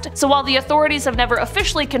arrest, so while the authorities have never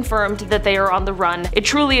officially confirmed that they are on the run, it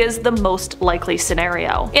truly is the most likely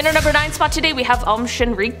scenario. In our number 9 spot today, we have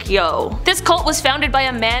Shinrikyo. This cult was founded by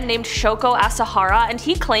a man named Shoko Asahara, and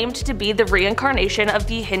he claimed to be the reincarnation of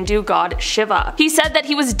the Hindu god Shiva. He said that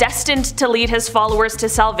he was destined to lead his followers to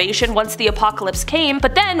salvation once the apocalypse came,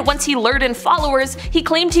 but then once he lured in followers, he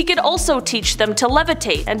claimed he could also teach them to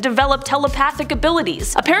levitate and develop telepathic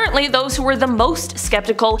abilities. Apparently, those who were the most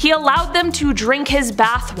skeptical, he allowed them to drink his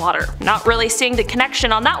bathwater. Not really seeing the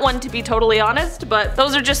connection on that one, to be totally honest, but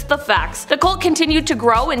those are just the facts. The cult continued to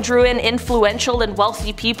grow and drew in influential and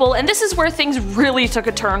wealthy people, and this is where things really took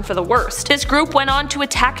a turn for the worst. This group went on to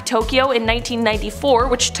attack Tokyo in 1994,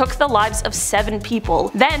 which took the lives of 7 people.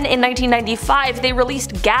 Then, in 1995, they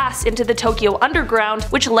released gas into the Tokyo underground,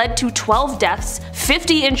 which led to 12 deaths,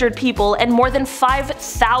 50 injured people, and more than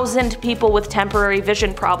 5,000 people with temporary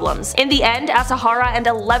vision problems. In the end, Asahara and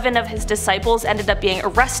 11 of his disciples ended up being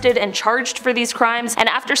arrested and charged for these crimes, and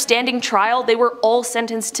after standing trial, they were all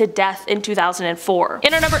sentenced to death in 2004.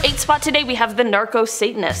 In our number 8 spot today, we have the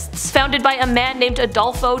Narco-Satanists. Founded by a man named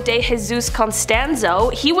Adolfo de Jesus Constanzo,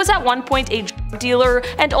 he was at one point a drug dealer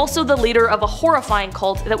and also the leader of a horrifying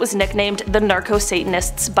cult that was nicknamed the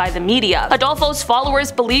Narco-Satanists by the media. Adolfo's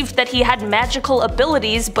followers believed that he had magical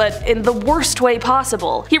abilities, but in the worst way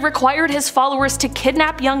possible. He required his followers to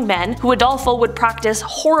kidnap young men, who Adolfo would practice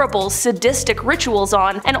horrible, sadistic rituals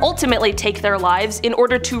on, and ultimately take their lives in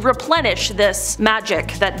order to replenish this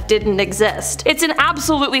magic that didn't exist. It's an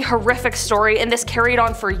absolutely horrific story, and this carried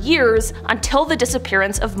on for years until the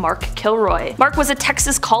disappearance of Mark Kilroy. Mark was a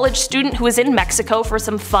Texas college student who was in Mexico for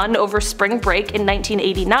some fun over spring break in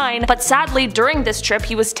 1989, but sadly during this trip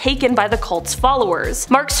he was taken by the cult's followers.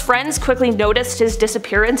 Mark's friends quickly noticed his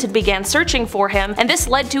disappearance and began searching for him, and this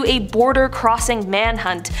led to a border-crossing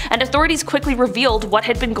manhunt, and authorities quickly revealed what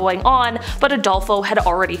had been going on, but Adolfo had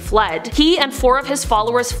already fled. He and 4 of his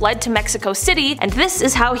followers fled to Mexico City, and this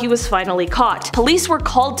is how he was finally caught. Police were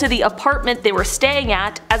called to the apartment they were staying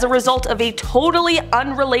at as a result of a totally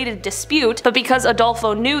unrelated dispute, but because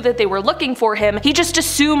Adolfo knew that they were looking for him, he just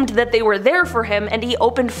assumed that they were there for him and he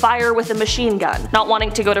opened fire with a machine gun. Not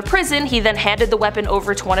wanting to go to prison, he then handed the weapon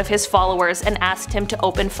over to one of his followers and asked him to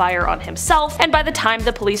open fire on himself, and by the time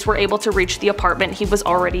the police were able to reach the apartment, he was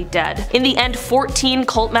already dead. In the end, 14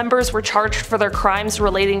 cult members were charged for their crimes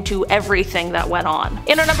relating to everything that went on.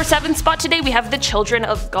 In our number 7 spot today, we have the Children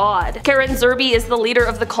of God. Karen Zerbe is the leader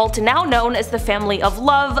of the cult now known as the Family of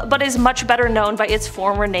Love, but is much better known by its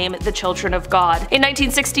former name, the Children of God. In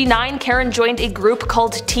 1969, Karen joined a group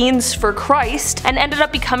called Teens for Christ and ended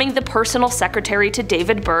up becoming the personal secretary to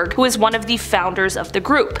David Berg, who is one of the founders of the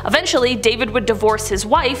group. Eventually, David would divorce his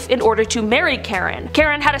wife in order to marry Karen.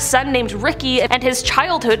 Karen had a son named Ricky, and his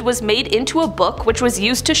childhood was made into a book which was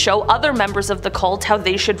used to show other members of the cult how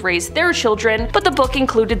they should raise their children, but the book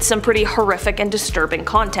included some pretty horrific and disturbing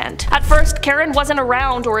content. At first, Karen wasn't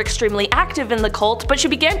around or extremely active in the cult, but she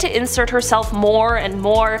began to insert herself more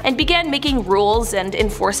and began making rules and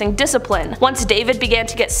enforcing discipline. Once David began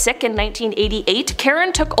to get sick in 1988,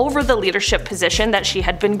 Karen took over the leadership position that she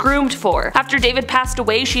had been groomed for. After David passed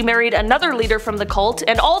away, she married another leader from the cult,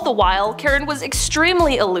 and all the while, Karen was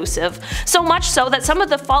extremely elusive, so much so that some of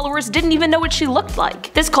the followers didn't even know what she looked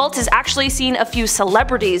like. This cult has actually seen a few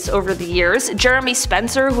celebrities over the years. Jeremy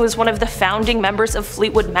Spencer, who is one of the founding members of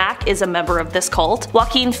Fleetwood Mac, is a member of this cult.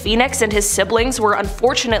 Joaquin Phoenix and his siblings were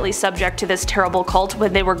unfortunately subject to this terrible cult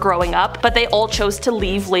when they were growing up, but they all chose to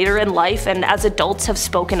leave later in life life and as adults have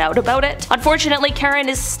spoken out about it. Unfortunately, Karen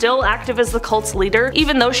is still active as the cult's leader,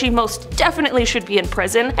 even though she most definitely should be in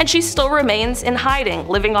prison, and she still remains in hiding,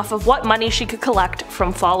 living off of what money she could collect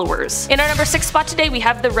from followers. In our number 6 spot today, we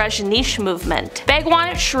have the Rajneesh movement.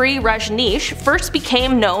 Bhagwan Shree Rajneesh first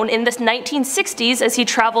became known in the 1960s as he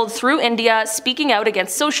traveled through India speaking out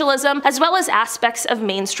against socialism as well as aspects of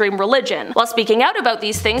mainstream religion. While speaking out about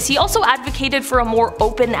these things, he also advocated for a more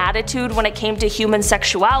open attitude when it came to human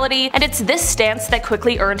sexuality, and it's this stance that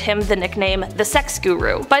quickly earned him the nickname the Sex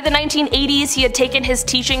Guru. By the 1980s, he had taken his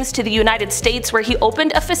teachings to the United States, where he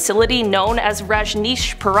opened a facility known as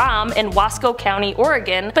Rajneeshpuram in Wasco County,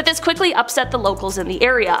 Oregon, but this quickly upset the locals in the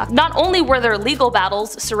area. Not only were there legal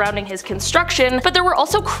battles surrounding his construction, but there were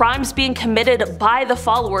also crimes being committed by the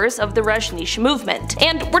followers of the Rajneesh movement.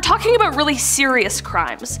 And we're talking about really serious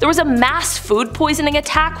crimes. There was a mass food poisoning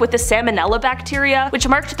attack with the Salmonella bacteria, which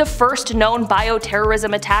marked the first known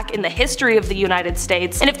bioterrorism attack in the history of the United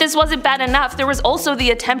States. And if this wasn't bad enough, there was also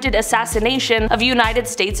the attempted assassination of United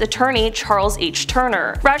States Attorney Charles H.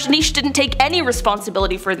 Turner. Rajneesh didn't take any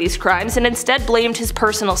responsibility for these crimes and instead blamed his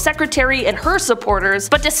personal secretary and her supporters,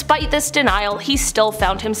 but despite this denial, he still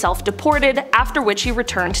found himself deported, after which he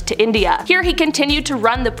returned to India. Here he continued to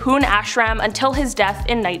run the Poon Ashram until his death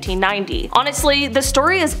in 1990. Honestly, the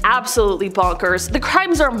story is absolutely bonkers, the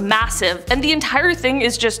crimes are massive, and the entire thing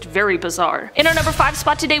is just very bizarre. In our number 5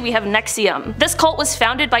 spot today, we have NXIVM. This cult was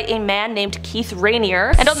founded by a man named Keith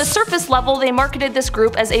Rainier, and on the surface level they marketed this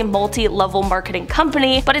group as a multi-level marketing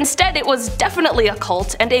company, but instead it was definitely a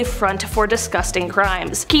cult and a front for disgusting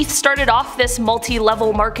crimes. Keith started off this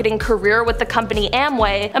multi-level marketing career with the company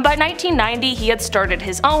Amway, and by 1990 he had started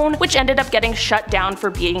his own, which ended up getting shut down for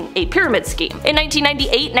being a pyramid scheme. In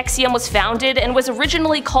 1998, NXIVM was founded and was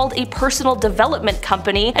originally called a personal development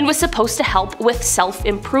company and was supposed to help with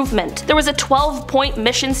self-improvement. There was a 12-point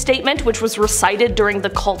mission statement which was recited during the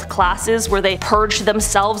cult classes where they purged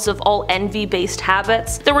themselves of all envy-based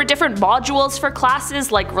habits. There were different modules for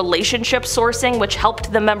classes like relationship sourcing, which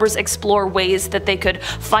helped the members explore ways that they could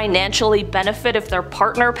financially benefit if their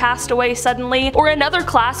partner passed away suddenly, or another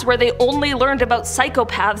class where they only learned about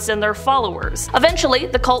psychopaths and their followers. Eventually,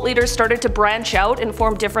 the cult leaders started to branch out and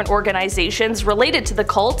form different organizations related to the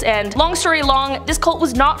cult, and long story long, this cult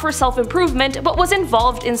was not for self-improvement, but was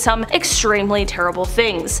involved in some extremely terrible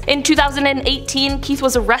things. In 2018, Keith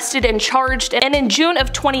was arrested and charged, and in June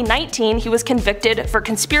of 2019, he was convicted for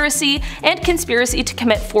conspiracy and conspiracy to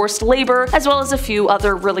commit forced labor, as well as a few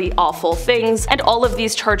other really awful things, and all of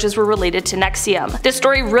these charges were related to NXIVM. This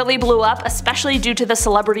story really blew up, especially due to the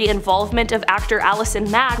celebrity involvement of actor Allison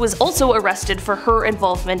Mack, who was also arrested for her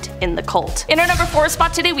involvement in the cult. In our number 4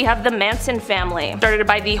 spot today, we have the Manson family. Started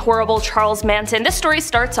by the horrible Charles Manson, this story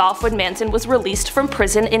starts off when Manson was released from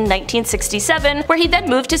prison in 1967, where he then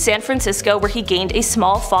moved to San Francisco, where he gained a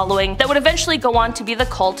small following that would eventually go on to be the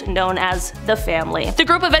cult known as the Family. The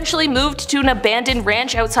group eventually moved to an abandoned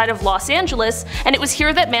ranch outside of Los Angeles, and it was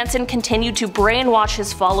here that Manson continued to brainwash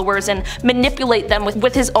his followers and manipulate them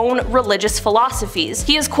with his own religious philosophies.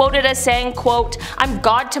 He is quoted as saying, quote, "I'm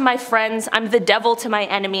God to my friends, I'm the devil to my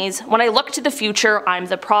enemies. When I look to the future, I'm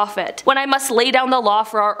the prophet. When I must lay down the law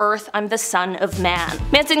for our earth, I'm the son of man."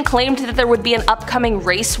 Manson claimed that there would be an upcoming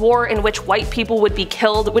race war in which white people would be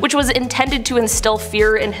killed, which was intended to instill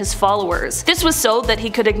fear in his followers. This was so that he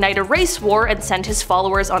could ignite a race war and send his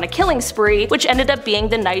followers on a killing spree, which ended up being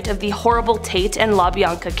the night of the horrible Tate and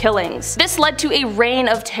LaBianca killings. This led to a reign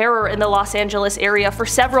of terror in the Los Angeles area for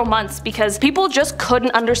several months because people just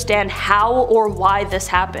couldn't understand how or why this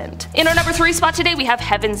happened. In our number 3 spot today, we have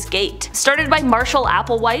Heaven's Gate. Started by Marshall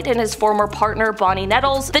Applewhite and his former partner Bonnie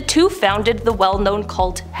Nettles, the two founded the well-known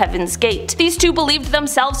cult Heaven's Gate. These two believed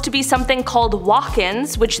themselves to be something called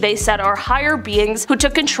walk-ins, which they said are higher beings who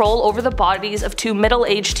took control over the bodies of two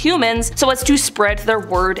middle-aged humans so as to spread their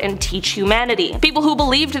word and teach humanity. People who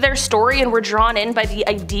believed their story and were drawn in by the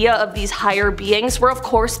idea of these higher beings were of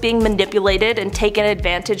course being manipulated and taken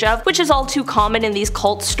advantage of, which is all too common in these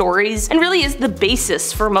cult stories and really is the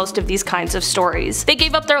basis for most of these kinds of stories. They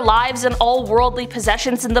gave up their lives and all worldly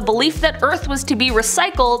possessions in the belief that Earth was to be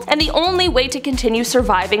recycled, and the only way to continue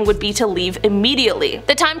surviving would be to leave immediately.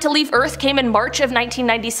 The time to leave Earth came in March of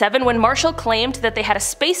 1997 when Marshall claimed that they had a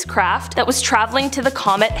spacecraft that was traveling to the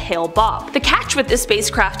comet Hale-Bopp. The catch with this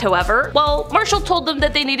spacecraft, however, well, Marshall told them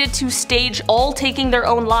that they needed to stage all taking their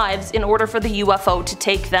own lives in order for the UFO to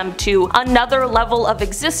take them to another level of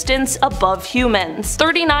existence above humans.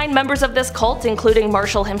 39 members of this cult, including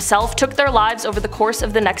Marshall himself, took their lives over the course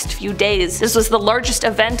of the next few days. This was the largest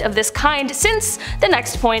event of this kind since the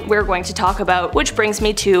next point we're going to talk about, which brings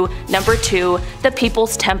me to number 2, the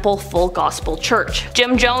People's Temple Full Gospel Church. church.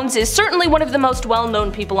 Jim Jones is certainly one of the most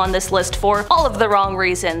well-known people on this list for all of the wrong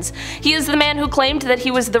reasons. He is the man who claimed that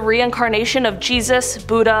he was the reincarnation of Jesus,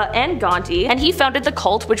 Buddha, and Gandhi, and he founded the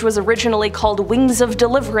cult which was originally called Wings of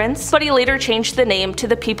Deliverance, but he later changed the name to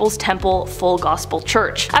the People's Temple Full Gospel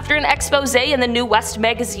Church. After an expose in the New West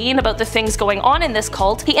magazine about the things going on in this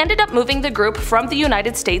cult, he ended up moving the group from the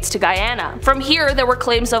United States to Guyana. From here, there were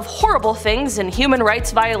claims of horrible things and human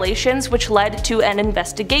rights violations which led to an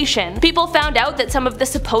investigation. People found out that some of the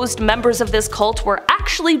supposed members of this cult were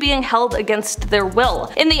actually being held against their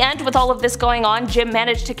will. In the end, with all of this going on, Jim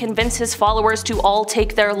managed to convince his followers to all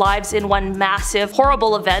take their lives in one massive,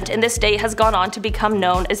 horrible event, and this day has gone on to become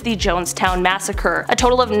known as the Jonestown Massacre. A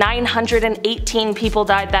total of 918 people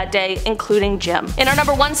died that day, including Jim. In our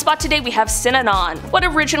number 1 spot today, we have Synanon. What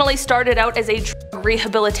originally started out as a drug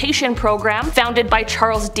rehabilitation program founded by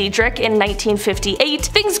Charles Diedrich in 1958,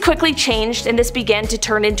 things quickly changed and this began to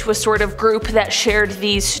turn into a sort of group that shared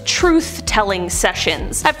these truth-telling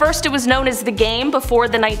sessions. At first, it was known as The Game before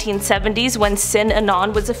the 1970s when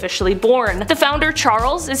Synanon was officially born. The founder,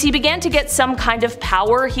 Charles, as he began to get some kind of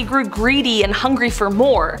power, he grew greedy and hungry for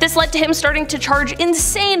more. This led to him starting to charge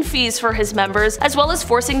insane fees for his members, as well as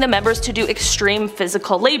forcing the members to do extreme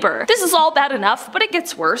physical labor. This is all bad enough, but it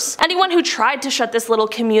gets worse. Anyone who tried to shut this little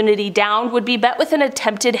community down would be met with an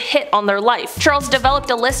attempted hit on their life. Charles developed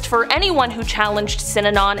a list for anyone who challenged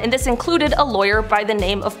Synanon, and this included a lawyer by the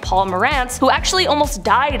name of Paul Morantz, who actually almost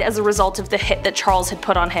died as a result of the hit that Charles had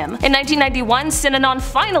put on him. In 1991, Synanon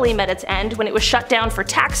finally met its end when it was shut down for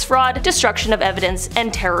tax fraud, destruction of evidence,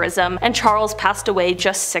 and terrorism, and Charles passed away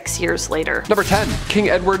just 6 years later. Number 10. King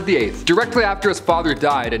Edward VIII. Directly after his father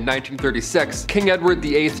died in 1936, King Edward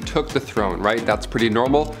VIII took the throne, right? That's pretty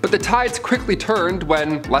normal. But the tides quickly turned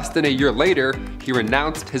when, less than a year later, he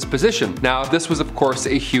renounced his position. Now, this was of course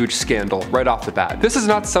a huge scandal right off the bat. This is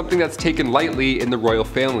not something that's taken lightly in the royal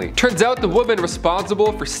family. Turns out the woman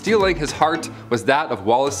responsible for stealing his heart was that of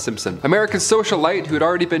Wallis Simpson, America's socialite who had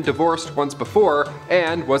already been divorced once before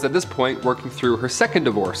and was at this point working through her second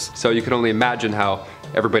divorce. So you can only imagine how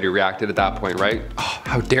everybody reacted at that point, right? Oh,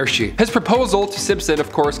 how dare she? His proposal to Simpson,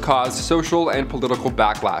 of course, caused social and political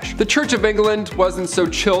backlash. The Church of England wasn't so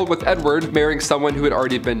chill with Edward marrying someone who had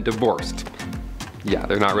already been divorced. Yeah,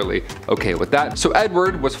 they're not really okay with that. So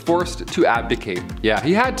Edward was forced to abdicate. Yeah,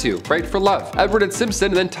 he had to, right, for love. Edward and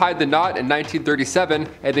Simpson then tied the knot in 1937,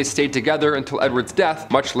 and they stayed together until Edward's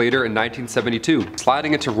death much later in 1972.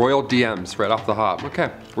 Sliding into royal DMs right off the hop.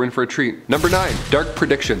 Okay, we're in for a treat. Number 9. Dark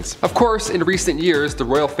predictions. Of course, in recent years, the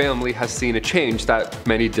royal family has seen a change that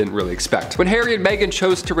many didn't really expect. When Harry and Meghan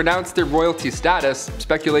chose to renounce their royalty status,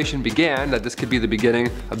 speculation began that this could be the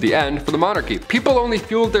beginning of the end for the monarchy. People only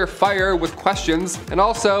fueled their fire with questions, and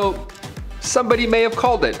also, somebody may have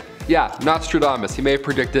called it. Yeah, Nostradamus, he may have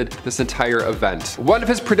predicted this entire event. One of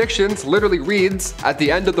his predictions literally reads, "At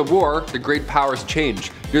the end of the war, the great powers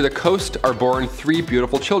change. Near the coast are born 3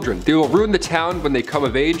 beautiful children. They will ruin the town when they come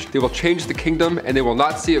of age, they will change the kingdom, and they will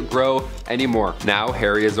not see it grow anymore." Now,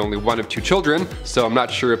 Harry is only one of 2 children, so I'm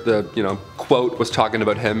not sure if the, quote was talking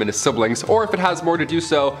about him and his siblings, or if it has more to do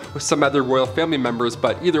so with some other royal family members,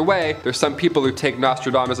 but either way, there's some people who take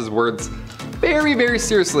Nostradamus' words very, very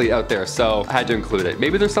seriously out there, so I had to include it.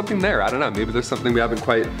 Maybe there's something there, I don't know, maybe there's something we haven't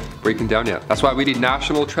quite breaking down yet. That's why we need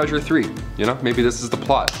National Treasure 3, maybe this is the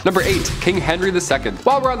plot. Number 8, King Henry II.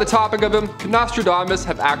 While we're on the topic of him, could Nostradamus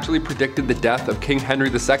have actually predicted the death of King Henry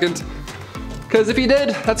II? Because if he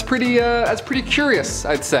did, that's pretty curious,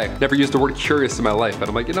 I'd say. Never used the word curious in my life, but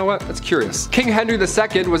I'm like, you know what, that's curious. King Henry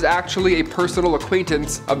II was actually a personal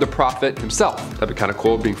acquaintance of the prophet himself. That'd be kind of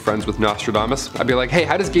cool, being friends with Nostradamus. I'd be like, hey,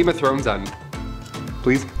 how does Game of Thrones end?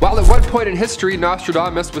 Please. While at one point in history,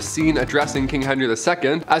 Nostradamus was seen addressing King Henry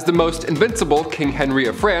II as the most invincible King Henry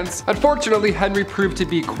of France, unfortunately Henry proved to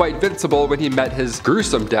be quite vincible when he met his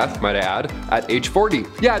gruesome death, might I add, at age 40.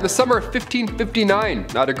 Yeah, in the summer of 1559,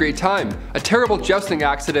 not a great time. A terrible jousting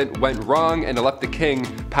accident went wrong and it left the king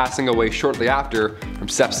passing away shortly after from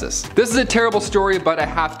sepsis. This is a terrible story, but I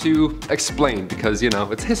have to explain because,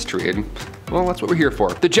 it's history and well, that's what we're here for.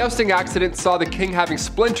 The jousting accident saw the king having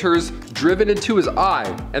splinters driven into his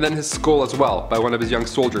eye, and then his skull as well, by one of his young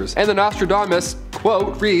soldiers. And the Nostradamus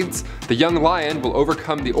quote reads, "The young lion will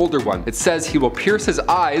overcome the older one. It says he will pierce his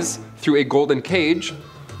eyes through a golden cage."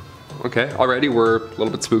 Okay, already we're a little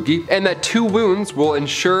bit spooky. "And that 2 wounds will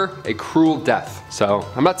ensure a cruel death." So,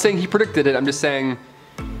 I'm not saying he predicted it, I'm just saying,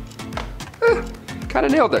 kind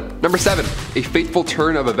of nailed it. Number 7, a fateful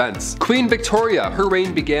turn of events. Queen Victoria. Her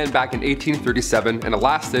reign began back in 1837 and it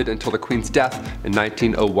lasted until the Queen's death in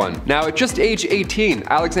 1901. Now, at just age 18,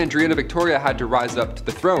 Alexandrina Victoria had to rise up to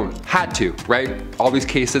the throne. Had to, right? All these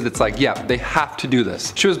cases, it's like, yeah, they have to do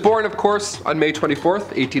this. She was born, of course, on May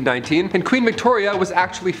 24th, 1819, and Queen Victoria was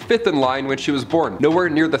actually 5th in line when she was born, nowhere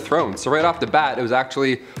near the throne. So right off the bat, it was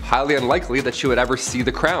actually highly unlikely that she would ever see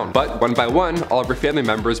the crown. But one by one, all of her family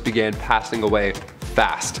members began passing away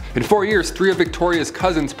fast. In 4 years, 3 of Victoria's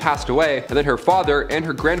cousins passed away, and then her father and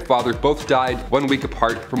her grandfather both died 1 week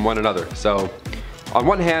apart from one another. So on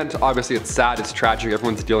one hand, obviously it's sad, it's tragic,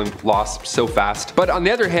 everyone's dealing with loss so fast. But on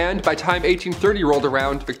the other hand, by the time 1830 rolled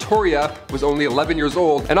around, Victoria was only 11 years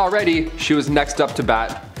old, and already she was next up to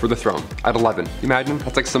bat for the throne at 11. Imagine,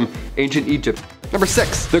 that's like some ancient Egypt. Number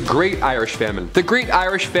 6, the Great Irish Famine. The Great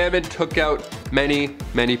Irish Famine took out many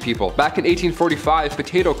people. Back in 1845,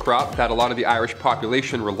 potato crop that a lot of the Irish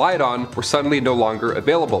population relied on were suddenly no longer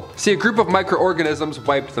available. See, a group of microorganisms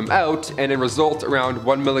wiped them out, and in result, around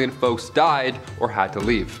 1 million folks died or had to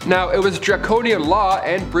leave. Now, it was draconian law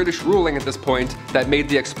and British ruling at this point that made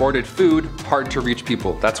the exported food hard to reach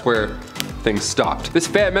people. That's where things stopped. This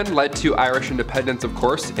famine led to Irish independence, of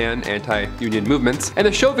course, and anti-union movements, and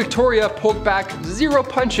the show Victoria pulled back 0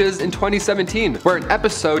 punches in 2017, where an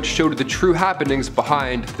episode showed the true happenings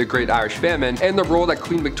behind the Great Irish Famine and the role that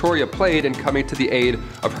Queen Victoria played in coming to the aid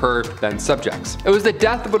of her then subjects. It was the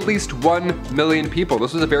death of at least 1 million people.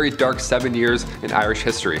 This was a very dark 7 years in Irish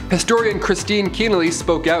history. Historian Christine Keneally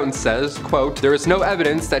spoke out and says, quote, "There is no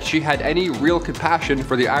evidence that she had any real compassion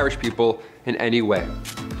for the Irish people in any way."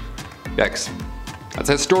 Yikes. That's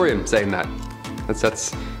a historian saying that.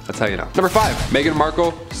 That's how you know. Number 5, Meghan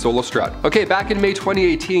Markle, solo strut. Okay, back in May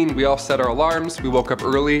 2018, we all set our alarms, we woke up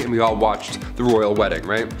early, and we all watched the royal wedding,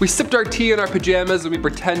 right? We sipped our tea in our pajamas and we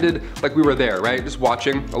pretended like we were there, right? Just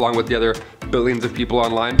watching, along with the other billions of people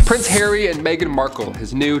online. Prince Harry and Meghan Markle,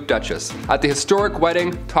 his new Duchess. At the historic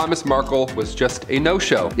wedding, Thomas Markle was just a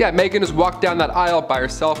no-show. Yeah, Meghan just walked down that aisle by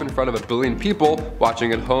herself in front of 1 billion people,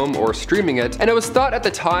 watching at home or streaming it, and it was thought at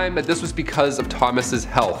the time that this was because of Thomas's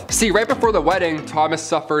health. See, right before the wedding, Thomas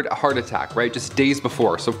suffered a heart attack, right? Just days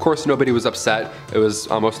before, so of course nobody was upset. It was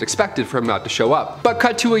almost expected for him not to show up. But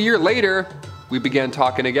cut to a year later, we began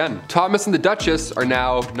talking again. Thomas and the Duchess are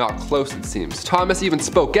now not close, it seems. Thomas even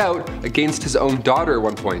spoke out against his own daughter at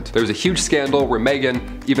one point. There was a huge scandal where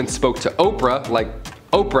Meghan even spoke to Oprah, like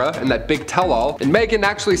Oprah and that big tell-all, and Meghan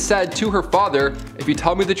actually said to her father, "If you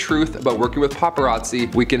tell me the truth about working with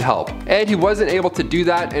paparazzi, we can help." And he wasn't able to do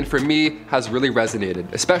that, and for me, has really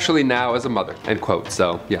resonated, especially now as a mother, end quote.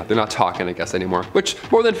 So yeah, they're not talking, I guess, anymore, which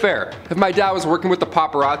more than fair. If my dad was working with the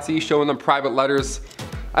paparazzi, showing them private letters,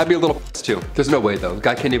 I'd be a little pissed too. There's no way though, the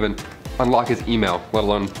guy can't even unlock his email, let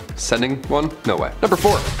alone sending one? No way. Number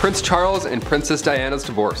 4, Prince Charles and Princess Diana's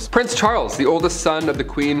divorce. Prince Charles, the oldest son of the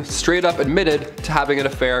Queen, straight up admitted to having an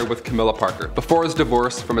affair with Camilla Parker before his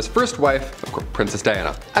divorce from his first wife, of course, Princess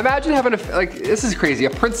Diana. Imagine having this is crazy. A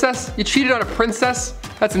princess? You cheated on a princess?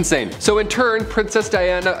 That's insane. So in turn, Princess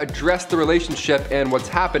Diana addressed the relationship and what's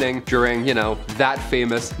happening during, you know, that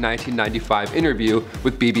famous 1995 interview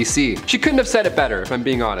with BBC. She couldn't have said it better, if I'm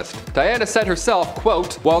being honest. Diana said herself,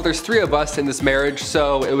 quote, "Well, there's 3 of us in this marriage,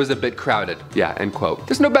 so it was a bit crowded." Yeah, end quote.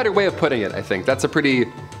 There's no better way of putting it, I think. It's a pretty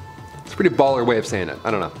baller way of saying it.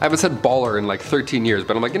 I don't know. I haven't said baller in like 13 years,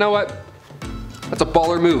 but I'm like, you know what? That's a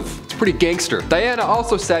baller move. It's pretty gangster. Diana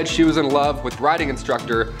also said she was in love with riding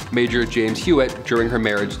instructor Major James Hewitt during her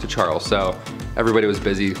marriage to Charles, so everybody was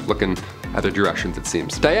busy looking other directions, it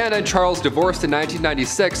seems. Diana and Charles divorced in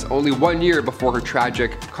 1996, only 1 year before her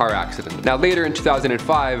tragic car accident. Now later in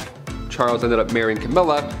 2005, Charles ended up marrying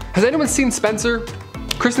Camilla. Has anyone seen Spencer?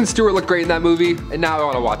 Kristen Stewart looked great in that movie, and now I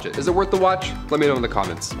want to watch it. Is it worth the watch? Let me know in the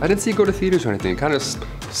comments. I didn't see it go to theaters or anything. It kind of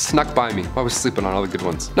snuck by me. I was sleeping on all the good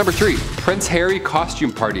ones. Number 3, Prince Harry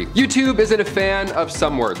costume party. YouTube isn't a fan of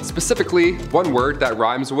some words, specifically one word that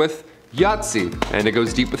rhymes with Yahtzee, and it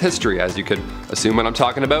goes deep with history, as you could assume what I'm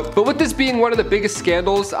talking about. But with this being one of the biggest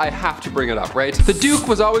scandals, I have to bring it up, right? The Duke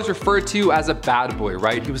was always referred to as a bad boy,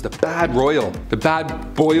 right? He was the bad royal, the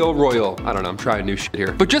bad boil royal. I don't know, I'm trying new shit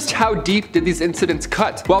here. But just how deep did these incidents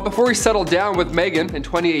cut? Well, before he settled down with Meghan in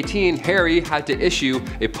 2018, Harry had to issue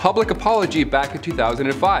a public apology back in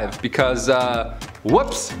 2005 because,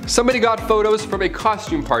 whoops, somebody got photos from a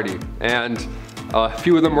costume party, and a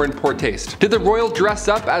few of them were in poor taste. Did the royal dress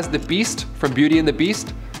up as the Beast from Beauty and the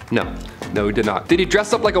Beast? No, he did not. Did he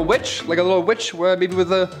dress up like a witch? Like a little witch, maybe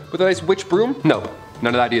with a nice witch broom? No,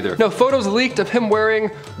 none of that either. No, photos leaked of him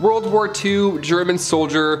wearing World War II German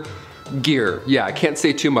soldier gear. Yeah, I can't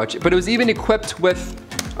say too much, but it was even equipped with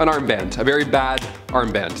an armband, a very bad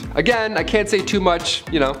armband. Again, I can't say too much,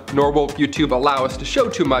 you know, nor will YouTube allow us to show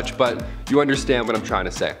too much, but you understand what I'm trying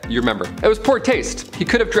to say. You remember. It was poor taste. He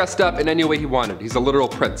could have dressed up in any way he wanted. He's a literal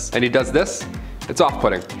prince. And he does this? It's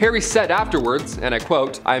off-putting. Harry said afterwards, and I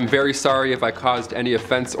quote, "I am very sorry if I caused any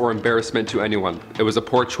offense or embarrassment to anyone. It was a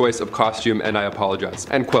poor choice of costume and I apologize."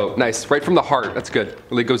 End quote. Nice, right from the heart. That's good.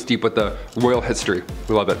 Really goes deep with the royal history.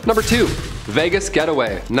 We love it. Number 2, Vegas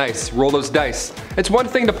getaway. Nice, roll those dice. It's one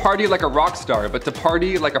thing to party like a rock star, but to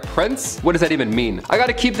party like a prince? What does that even mean? I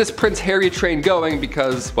gotta keep this Prince Harry train going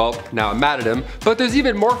because, well, now I'm mad at him, but there's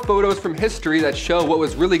even more photos from history that show what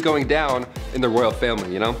was really going down in the royal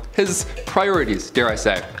family, you know? His priorities, dare I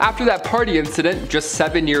say. After that party incident, just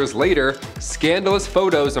 7 years later, scandalous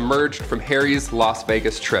photos emerged from Harry's Las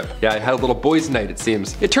Vegas trip. Yeah, he had a little boys' night, it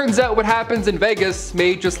seems. It turns out what happens in Vegas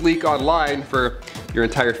may just leak online for your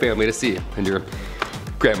entire family to see, and your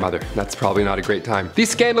grandmother. That's probably not a great time.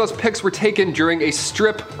 These scandalous pics were taken during a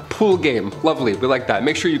strip pool game. Lovely, we like that.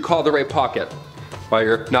 Make sure you call the right pocket while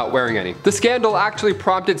you're not wearing any. The scandal actually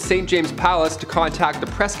prompted St. James Palace to contact the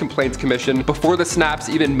Press Complaints Commission before the snaps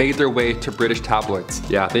even made their way to British tabloids.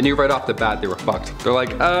 Yeah, they knew right off the bat they were fucked. They're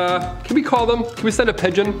like, can we call them? Can we send a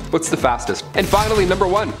pigeon? What's the fastest? And finally, number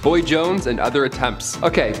 1, Boy Jones and other attempts.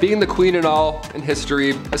 Okay, being the queen and all in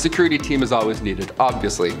history, a security team is always needed,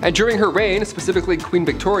 obviously. And during her reign, specifically Queen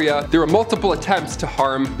Victoria, there were multiple attempts to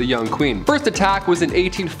harm the young queen. First attack was in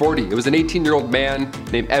 1840. It was an 18-year-old man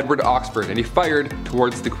named Edward Oxford, and he fired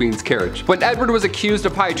towards the Queen's carriage. When Edward was accused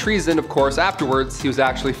of high treason, of course, afterwards, he was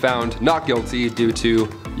actually found not guilty due to,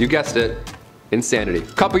 you guessed it, insanity.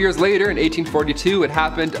 A couple years later, in 1842, it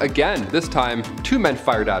happened again. This time, 2 men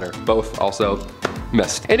fired at her, both also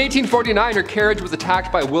missed. In 1849, her carriage was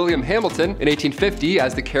attacked by William Hamilton. In 1850,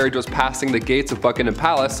 as the carriage was passing the gates of Buckingham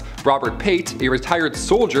Palace, Robert Pate, a retired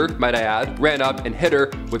soldier, might I add, ran up and hit her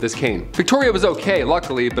with his cane. Victoria was okay,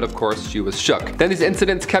 luckily, but of course she was shook. Then these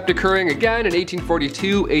incidents kept occurring again in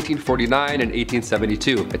 1842, 1849, and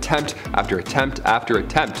 1872. Attempt after attempt after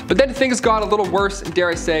attempt. But then things got a little worse and, dare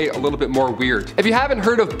I say, a little bit more weird. If you haven't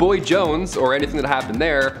heard of Boy Jones or anything that happened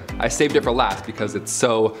there, I saved it for last because it's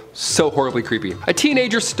so horribly creepy. A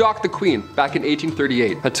teenager stalked the Queen back in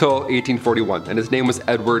 1838 until 1841, and his name was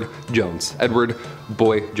Edward Jones. Edward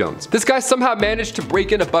Boy Jones. This guy somehow managed to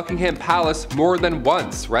break into Buckingham Palace more than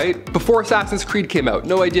once, right? Before Assassin's Creed came out,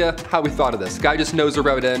 no idea how we thought of this. Guy just knows the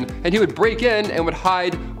route in, and he would break in and would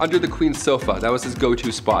hide under the Queen's sofa. That was his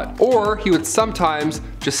go-to spot. Or he would sometimes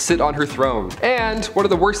just sit on her throne. And one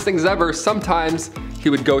of the worst things ever, sometimes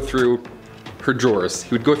he would go through her drawers.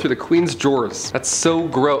 He would go through the Queen's drawers. That's so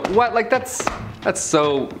gross. What? Like that's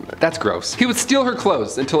gross. He would steal her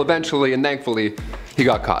clothes until eventually and thankfully he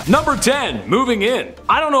got caught. Number 10, moving in.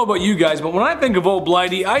 I don't know about you guys, but when I think of Old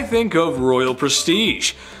Blighty, I think of royal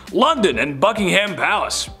prestige. London and Buckingham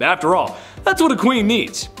Palace. After all, that's what a queen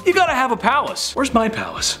needs. You gotta have a palace. Where's my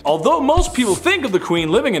palace? Although most people think of the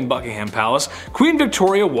Queen living in Buckingham Palace, Queen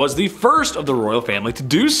Victoria was the first of the royal family to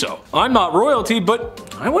do so. I'm not royalty,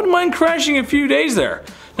 but I wouldn't mind crashing a few days there.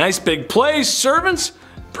 Nice big place, servants,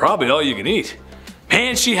 probably all you can eat.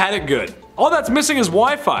 Man, she had it good. All that's missing is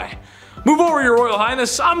Wi-Fi. Move over, Your Royal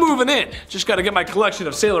Highness, I'm moving in. Just gotta get my collection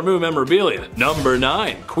of Sailor Moon memorabilia. Number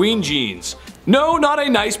 9, Queen jeans. No, not a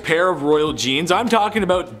nice pair of royal genes. I'm talking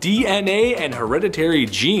about DNA and hereditary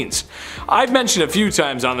genes. I've mentioned a few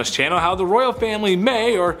times on this channel how the royal family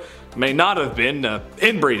may or may not have been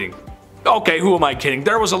inbreeding. Okay, who am I kidding?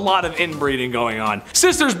 There was a lot of inbreeding going on.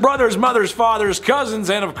 Sisters, brothers, mothers, fathers,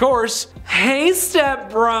 cousins, and of course, hey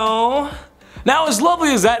step bro. Now, as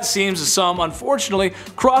lovely as that seems to some, unfortunately,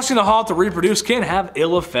 crossing the hall to reproduce can have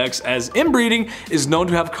ill effects, as inbreeding is known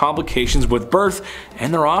to have complications with birth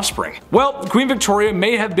and their offspring. Well, Queen Victoria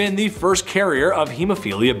may have been the first carrier of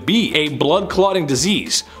hemophilia B, a blood-clotting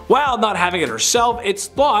disease. While not having it herself, it's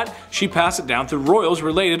thought she passed it down through royals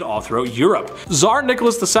related all throughout Europe. Tsar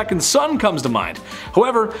Nicholas II's son comes to mind.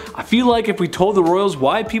 However, I feel like if we told the royals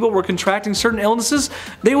why people were contracting certain illnesses,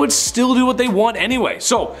 they would still do what they want anyway.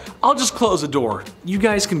 So, I'll just close the door. You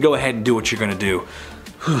guys can go ahead and do what you're gonna do.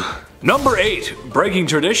 Number 8, breaking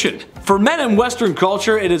tradition. For men in Western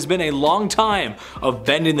culture, it has been a long time of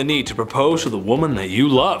bending the knee to propose to the woman that you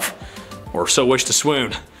love, or so wish to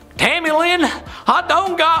swoon. Tammy Lynn, I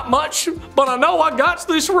don't got much, but I know I got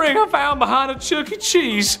this ring I found behind a Chuck E.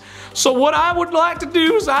 Cheese. So what I would like to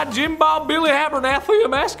do is I, Jim Bob Billy Abernathy,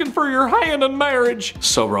 am asking for your hand in marriage.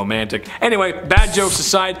 So romantic. Anyway, bad jokes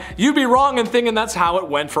aside, you'd be wrong in thinking that's how it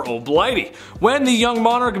went for old Blighty. When the young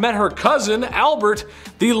monarch met her cousin, Albert,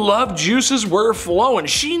 the love juices were flowing.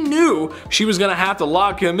 She knew she was gonna have to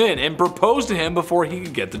lock him in and propose to him before he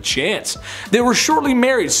could get the chance. They were shortly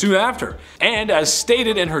married soon after, and as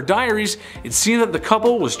stated in her diaries, it seemed that the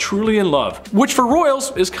couple was truly in love, which for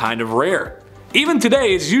royals is kind of rare. Even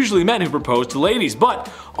today, it's usually men who propose to ladies,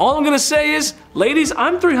 but all I'm gonna say is, ladies,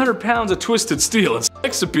 I'm 300 pounds of twisted steel and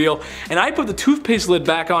sex appeal, and I put the toothpaste lid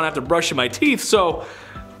back on after brushing my teeth, so...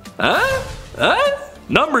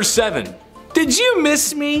 Number 7. Did you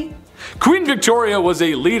miss me? Queen Victoria was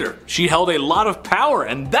a leader. She held a lot of power,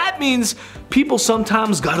 and that means people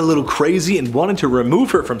sometimes got a little crazy and wanted to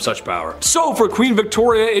remove her from such power. So for Queen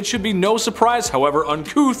Victoria, it should be no surprise however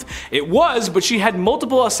uncouth it was, but she had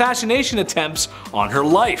multiple assassination attempts on her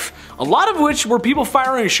life. A lot of which were people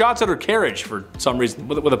firing shots at her carriage for some reason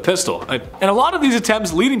with a pistol. And a lot of these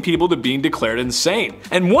attempts leading people to being declared insane.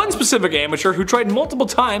 And one specific amateur who tried multiple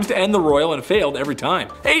times to end the royal and failed every time.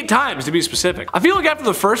 8 times to be specific. I feel like after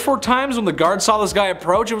the first 4 times when the guard saw this guy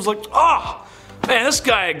approach, it was like, oh, man, this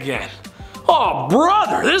guy again. Oh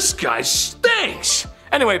brother, this guy stinks!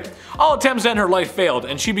 Anyway, all attempts to end her life failed,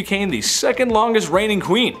 and she became the 2nd longest reigning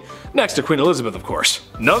queen, next to Queen Elizabeth of course.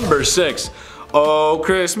 Number 6. Oh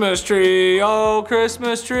Christmas tree, oh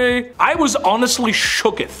Christmas tree. I was honestly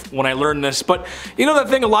shooketh when I learned this, but you know that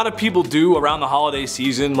thing a lot of people do around the holiday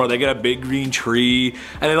season where they get a big green tree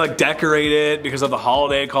and they like decorate it because of the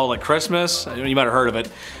holiday called like Christmas? You might have heard of it.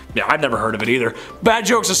 Yeah, I've never heard of it either. Bad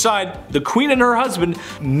jokes aside, the queen and her husband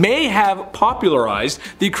may have popularized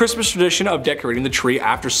the Christmas tradition of decorating the tree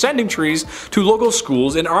after sending trees to local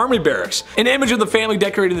schools and army barracks. An image of the family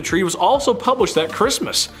decorating the tree was also published that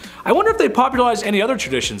Christmas. I wonder if they popularized any other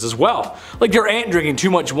traditions as well, like your aunt drinking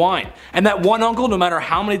too much wine, and that one uncle, no matter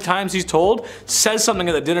how many times he's told, says something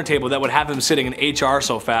at the dinner table that would have him sitting in HR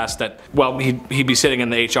so fast that, well, he'd be sitting in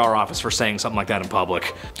the HR office for saying something like that in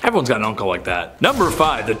public. Everyone's got an uncle like that. Number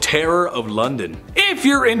 5, the Terror of London. If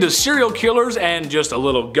you're into serial killers and just a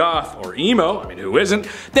little goth or emo, I mean who isn't,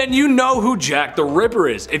 then you know who Jack the Ripper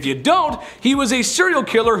is. If you don't, he was a serial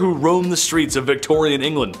killer who roamed the streets of Victorian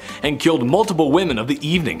England and killed multiple women of the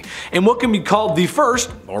evening, and what can be called the first,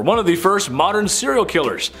 or one of the first, modern serial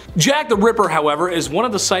killers. Jack the Ripper, however, is one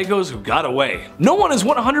of the psychos who got away. No one is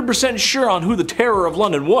 100% sure on who the Terror of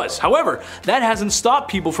London was. However, that hasn't stopped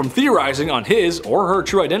people from theorizing on his or her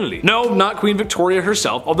true identity. No, not Queen Victoria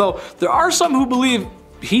herself, although there are some who believe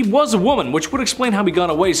he was a woman, which would explain how he got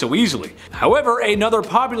away so easily. However, another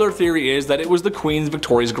popular theory is that it was the Queen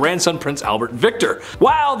Victoria's grandson, Prince Albert Victor.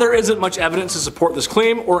 While there isn't much evidence to support this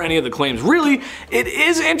claim, or any of the claims really, it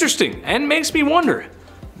is interesting and makes me wonder,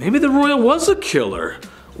 maybe the royal was a killer?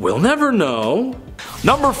 We'll never know.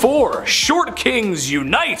 Number 4, Short Kings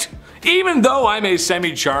Unite! Even though I'm a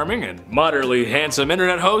semi-charming and moderately handsome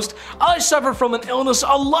internet host, I suffer from an illness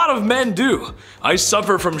a lot of men do. I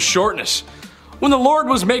suffer from shortness. When the Lord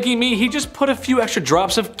was making me, he just put a few extra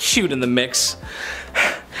drops of cute in the mix.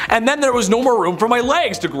 And then there was no more room for my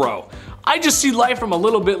legs to grow. I just see life from a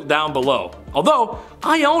little bit down below. Although,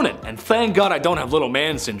 I own it, and thank God I don't have little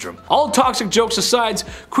man syndrome. All toxic jokes aside,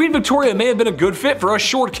 Queen Victoria may have been a good fit for us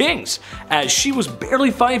short kings, as she was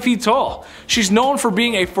barely 5 feet tall. She's known for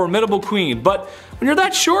being a formidable queen, but when you're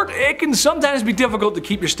that short, it can sometimes be difficult to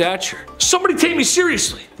keep your stature. Somebody take me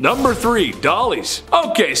seriously! Number 3, dollies.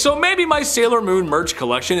 Okay, so maybe my Sailor Moon merch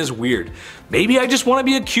collection is weird. Maybe I just want to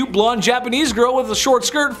be a cute blonde Japanese girl with a short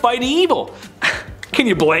skirt fighting evil. Can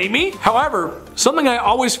you blame me? However, something I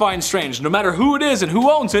always find strange, no matter who it is and who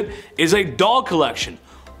owns it, is a doll collection.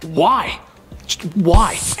 Why?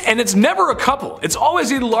 Why? And it's never a couple, it's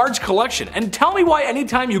always a large collection. And tell me why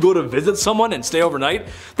anytime you go to visit someone and stay overnight,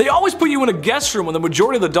 they always put you in a guest room where the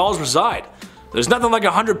majority of the dolls reside. There's nothing like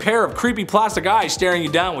 100 pair of creepy plastic eyes staring you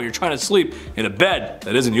down while you're trying to sleep in a bed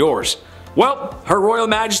that isn't yours. Well, Her Royal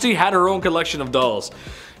Majesty had her own collection of dolls.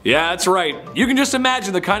 Yeah, that's right. You can just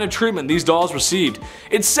imagine the kind of treatment these dolls received.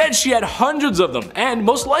 It's said she had hundreds of them, and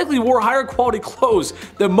most likely wore higher quality clothes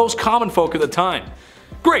than most common folk at the time.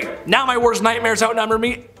 Great, now my worst nightmares outnumber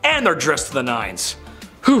me, and they're dressed to the nines.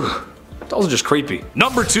 Whew, dolls are just creepy.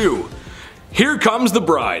 Number 2, Here Comes the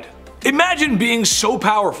Bride. Imagine being so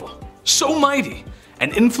powerful, so mighty,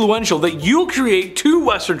 and influential that you'll create two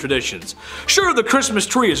Western traditions. Sure, the Christmas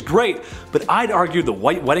tree is great, but I'd argue the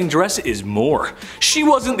white wedding dress is more. She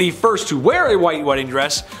wasn't the first to wear a white wedding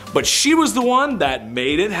dress, but she was the one that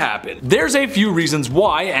made it happen. There's a few reasons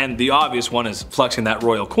why, and the obvious one is flexing that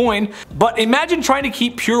royal coin, but imagine trying to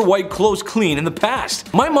keep pure white clothes clean in the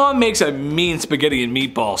past. My mom makes a mean spaghetti and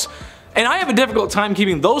meatballs, and I have a difficult time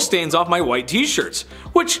keeping those stains off my white t-shirts,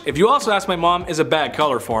 which, if you also ask my mom, is a bad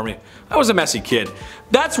color for me. I was a messy kid.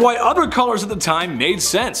 That's why other colors at the time made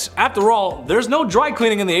sense. After all, there's no dry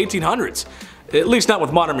cleaning in the 1800s. At least not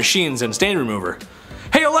with modern machines and stain remover.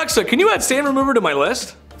 Hey Alexa, can you add stain remover to my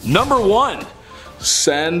list? Number 1.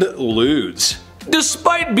 Send lewds.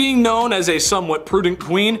 Despite being known as a somewhat prudent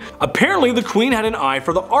queen, apparently the queen had an eye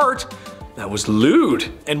for the art that was lewd.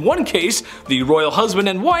 In one case, the royal husband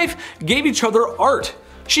and wife gave each other art.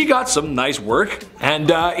 She got some nice work, and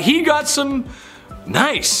he got some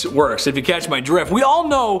nice works, if you catch my drift. We all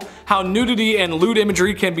know how nudity and lewd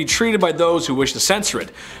imagery can be treated by those who wish to censor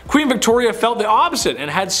it. Queen Victoria felt the opposite and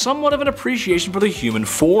had somewhat of an appreciation for the human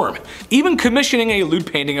form, even commissioning a lewd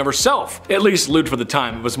painting of herself. At least lewd for the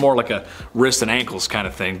time, it was more like a wrist and ankles kind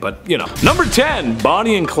of thing, but you know. Number 10,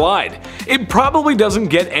 Bonnie and Clyde. It probably doesn't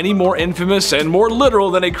get any more infamous and more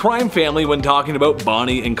literal than a crime family when talking about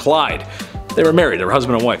Bonnie and Clyde. They were married, they were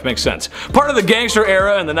husband and wife, makes sense. Part of the gangster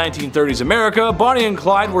era in the 1930s America, Bonnie and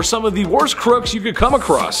Clyde were some of the worst crooks you could come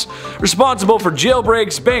across. Responsible for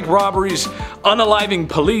jailbreaks, bank robberies, unaliving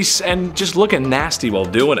police, and just looking nasty while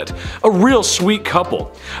doing it. A real sweet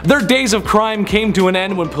couple. Their days of crime came to an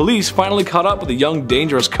end when police finally caught up with a young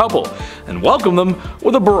dangerous couple and welcomed them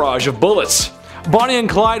with a barrage of bullets. Bonnie and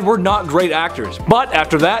Clyde were not great actors, but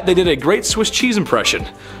after that they did a great Swiss cheese impression.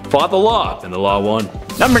 Fought the law, and the law won.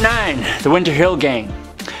 Number 9. The Winter Hill Gang.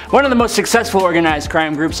 One of the most successful organized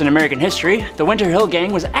crime groups in American history, the Winter Hill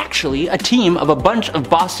Gang was actually a team of a bunch of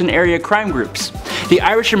Boston area crime groups. The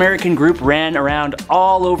Irish-American group ran around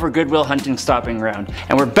all over Goodwill Hunting Stopping Ground,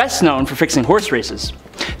 and were best known for fixing horse races.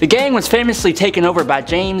 The gang was famously taken over by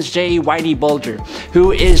James J. Whitey Bulger,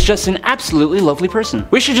 who is just an absolutely lovely person.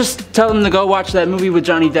 We should just tell him to go watch that movie with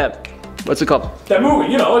Johnny Depp. What's it called? That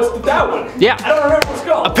movie, you know, it's that one. Yeah. I don't remember what it's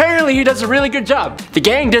called. Apparently he does a really good job. The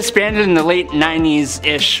gang disbanded in the late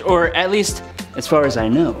 90s-ish, or at least as far as I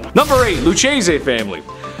know. Number 8, Lucchese family.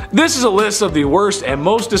 This is a list of the worst and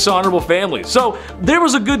most dishonorable families, so there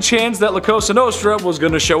was a good chance that La Cosa Nostra was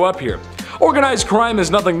going to show up here. Organized crime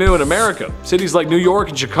is nothing new in America. Cities like New York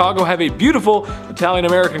and Chicago have a beautiful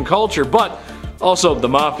Italian-American culture, but also the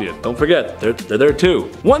Mafia. Don't forget, they're there too.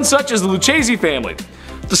 One such is the Lucchese family.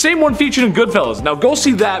 The same one featured in Goodfellas. Now go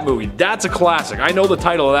see that movie, that's a classic. I know the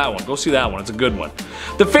title of that one, go see that one, it's a good one.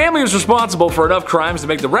 The family was responsible for enough crimes to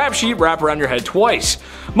make the rap sheet wrap around your head twice.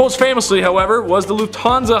 Most famously, however, was the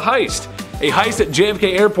Lufthansa heist. A heist at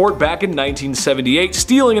JFK Airport back in 1978,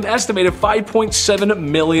 stealing an estimated $5.7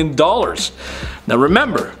 million. Now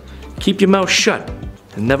remember, keep your mouth shut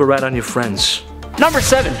and never rat on your friends. Number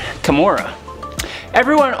 7. Camorra.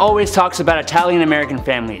 Everyone always talks about Italian-American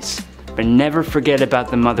families, but never forget about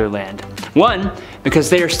the motherland. 1, because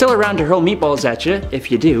they are still around to hurl meatballs at you,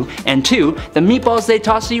 if you do, and 2, the meatballs they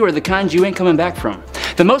toss to you are the kind you ain't coming back from.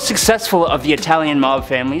 The most successful of the Italian mob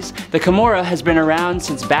families, the Camorra has been around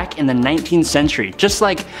since back in the 19th century, just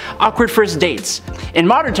like awkward first dates. In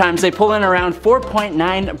modern times, they pull in around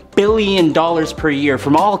 $4.9 billion per year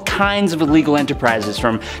from all kinds of illegal enterprises,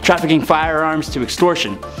 from trafficking firearms to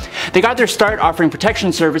extortion. They got their start offering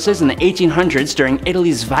protection services in the 1800s during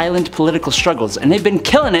Italy's violent political struggles, and they've been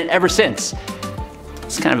killing it ever since.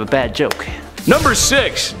 It's kind of a bad joke. Number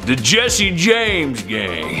 6, the Jesse James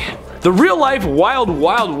Gang. The real-life Wild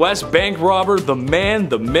Wild West bank robber, the man,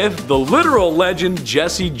 the myth, the literal legend,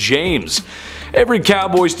 Jesse James. Every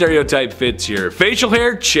cowboy stereotype fits here. Facial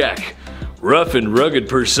hair? Check. Rough and rugged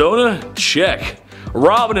persona? Check.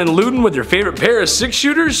 Robbing and looting with your favorite pair of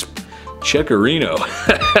 6-shooters? Checkerino.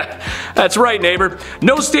 That's right, neighbor.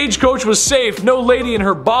 No stagecoach was safe, no lady and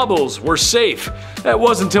her baubles were safe. That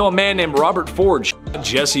wasn't until a man named Robert Ford shot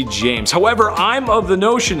Jesse James. However, I'm of the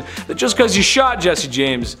notion that just because you shot Jesse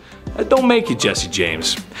James, that don't make you Jesse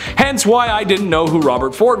James. Hence why I didn't know who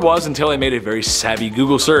Robert Ford was until I made a very savvy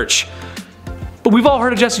Google search. But we've all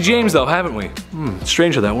heard of Jesse James though, haven't we?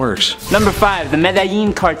 Strange how that works. Number 5, the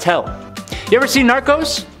Medellin Cartel. You ever seen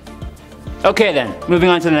Narcos? Okay then, moving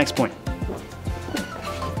on to the next point.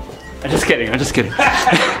 I'm just kidding.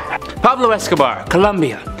 Pablo Escobar,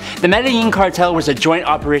 Colombia. The Medellin cartel was a joint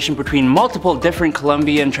operation between multiple different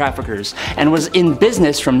Colombian traffickers and was in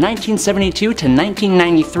business from 1972 to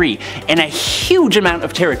 1993 in a huge amount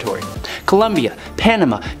of territory. Colombia,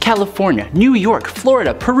 Panama, California, New York,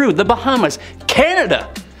 Florida, Peru, the Bahamas, Canada.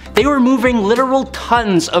 They were moving literal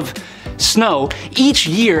tons of snow each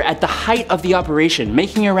year at the height of the operation,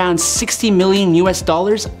 making around 60 million US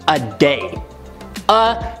dollars a day.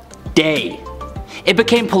 A day. It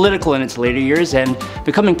became political in its later years, and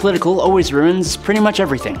becoming political always ruins pretty much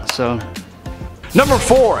everything, so. Number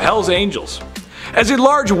 4, Hell's Angels. As a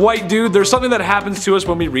large white dude, there's something that happens to us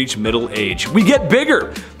when we reach middle age. We get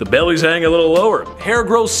bigger, the bellies hang a little lower, hair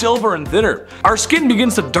grows silver and thinner, our skin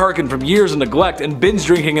begins to darken from years of neglect and binge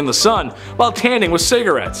drinking in the sun, while tanning with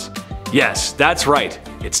cigarettes. Yes, that's right,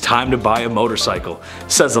 it's time to buy a motorcycle,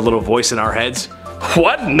 says the little voice in our heads.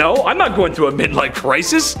 What? No, I'm not going through a midlife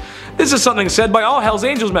crisis. This is something said by all Hell's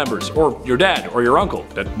Angels members, or your dad, or your uncle,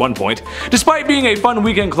 at one point. Despite being a fun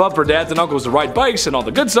weekend club for dads and uncles to ride bikes and all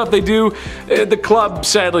the good stuff they do, the club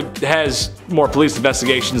sadly has more police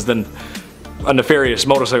investigations than a nefarious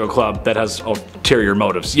motorcycle club that has ulterior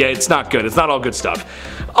motives. Yeah, it's not good. It's not all good stuff.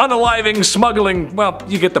 Unaliving, smuggling, well,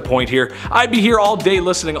 you get the point here. I'd be here all day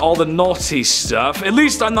listening all the naughty stuff. At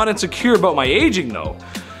least I'm not insecure about my aging though.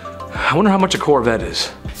 I wonder how much a Corvette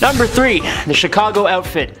is. Number 3, the Chicago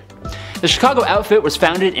Outfit. The Chicago Outfit was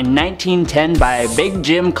founded in 1910 by Big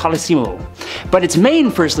Jim Colosimo, but its main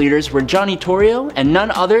first leaders were Johnny Torrio and none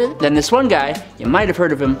other than this one guy, you might have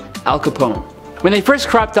heard of him, Al Capone. When they first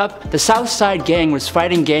cropped up, the South Side Gang was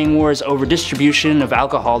fighting gang wars over distribution of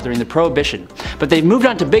alcohol during the Prohibition, but they've moved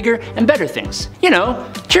on to bigger and better things. You know,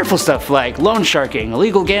 cheerful stuff like loan sharking,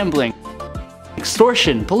 illegal gambling,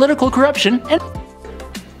 extortion, political corruption, and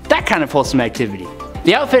that kind of wholesome activity.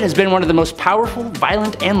 The outfit has been one of the most powerful,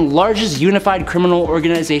 violent, and largest unified criminal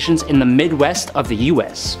organizations in the Midwest of the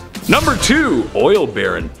US. Number 2, Oil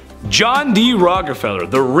Baron. John D. Rockefeller,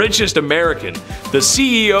 the richest American, the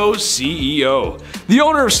CEO, the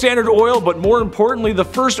owner of Standard Oil, but more importantly the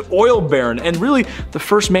first oil baron and really the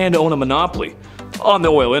first man to own a monopoly on the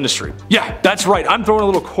oil industry. Yeah, that's right, I'm throwing a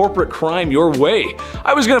little corporate crime your way.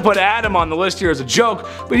 I was gonna put Adam on the list here as a joke,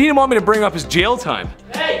 but he didn't want me to bring up his jail time.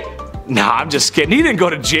 Hey! Nah, I'm just kidding, he didn't go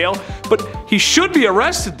to jail, but he should be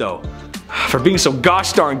arrested though. For being so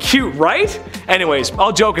gosh darn cute, right? Anyways,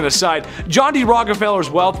 all joking aside, John D. Rockefeller's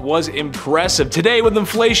wealth was impressive. Today, with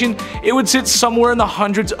inflation, it would sit somewhere in the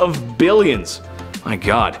hundreds of billions. My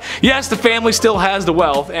god. Yes, the family still has the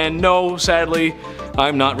wealth, and no, sadly,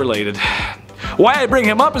 I'm not related. Why I bring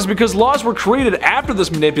him up is because laws were created after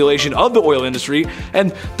this manipulation of the oil industry,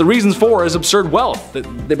 and the reasons for is absurd wealth.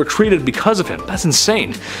 They were created because of him. That's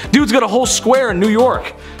insane. Dude's got a whole square in New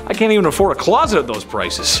York. I can't even afford a closet at those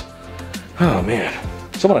prices. Oh man,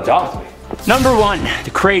 someone adopt me. Number 1,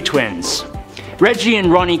 the Cray twins. Reggie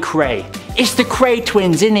and Ronnie Cray. It's the Cray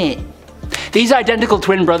twins, innit? These identical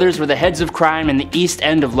twin brothers were the heads of crime in the East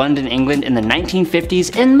End of London, England in the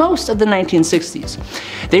 1950s and most of the 1960s.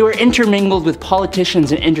 They were intermingled with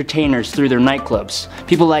politicians and entertainers through their nightclubs.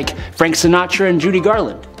 People like Frank Sinatra and Judy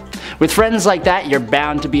Garland. With friends like that, you're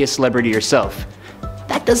bound to be a celebrity yourself.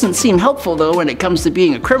 That doesn't seem helpful though when it comes to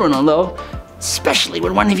being a criminal though, especially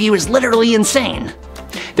when one of you is literally insane.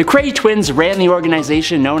 The Cray twins ran the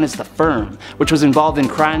organization known as the Firm, which was involved in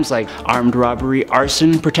crimes like armed robbery,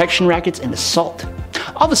 arson, protection rackets, and assault.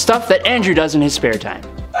 All the stuff that Andrew does in his spare time.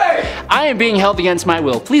 Hey! I am being held against my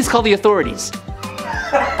will. Please call the authorities.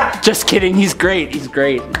 Just kidding, he's great, he's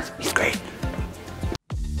great, he's great.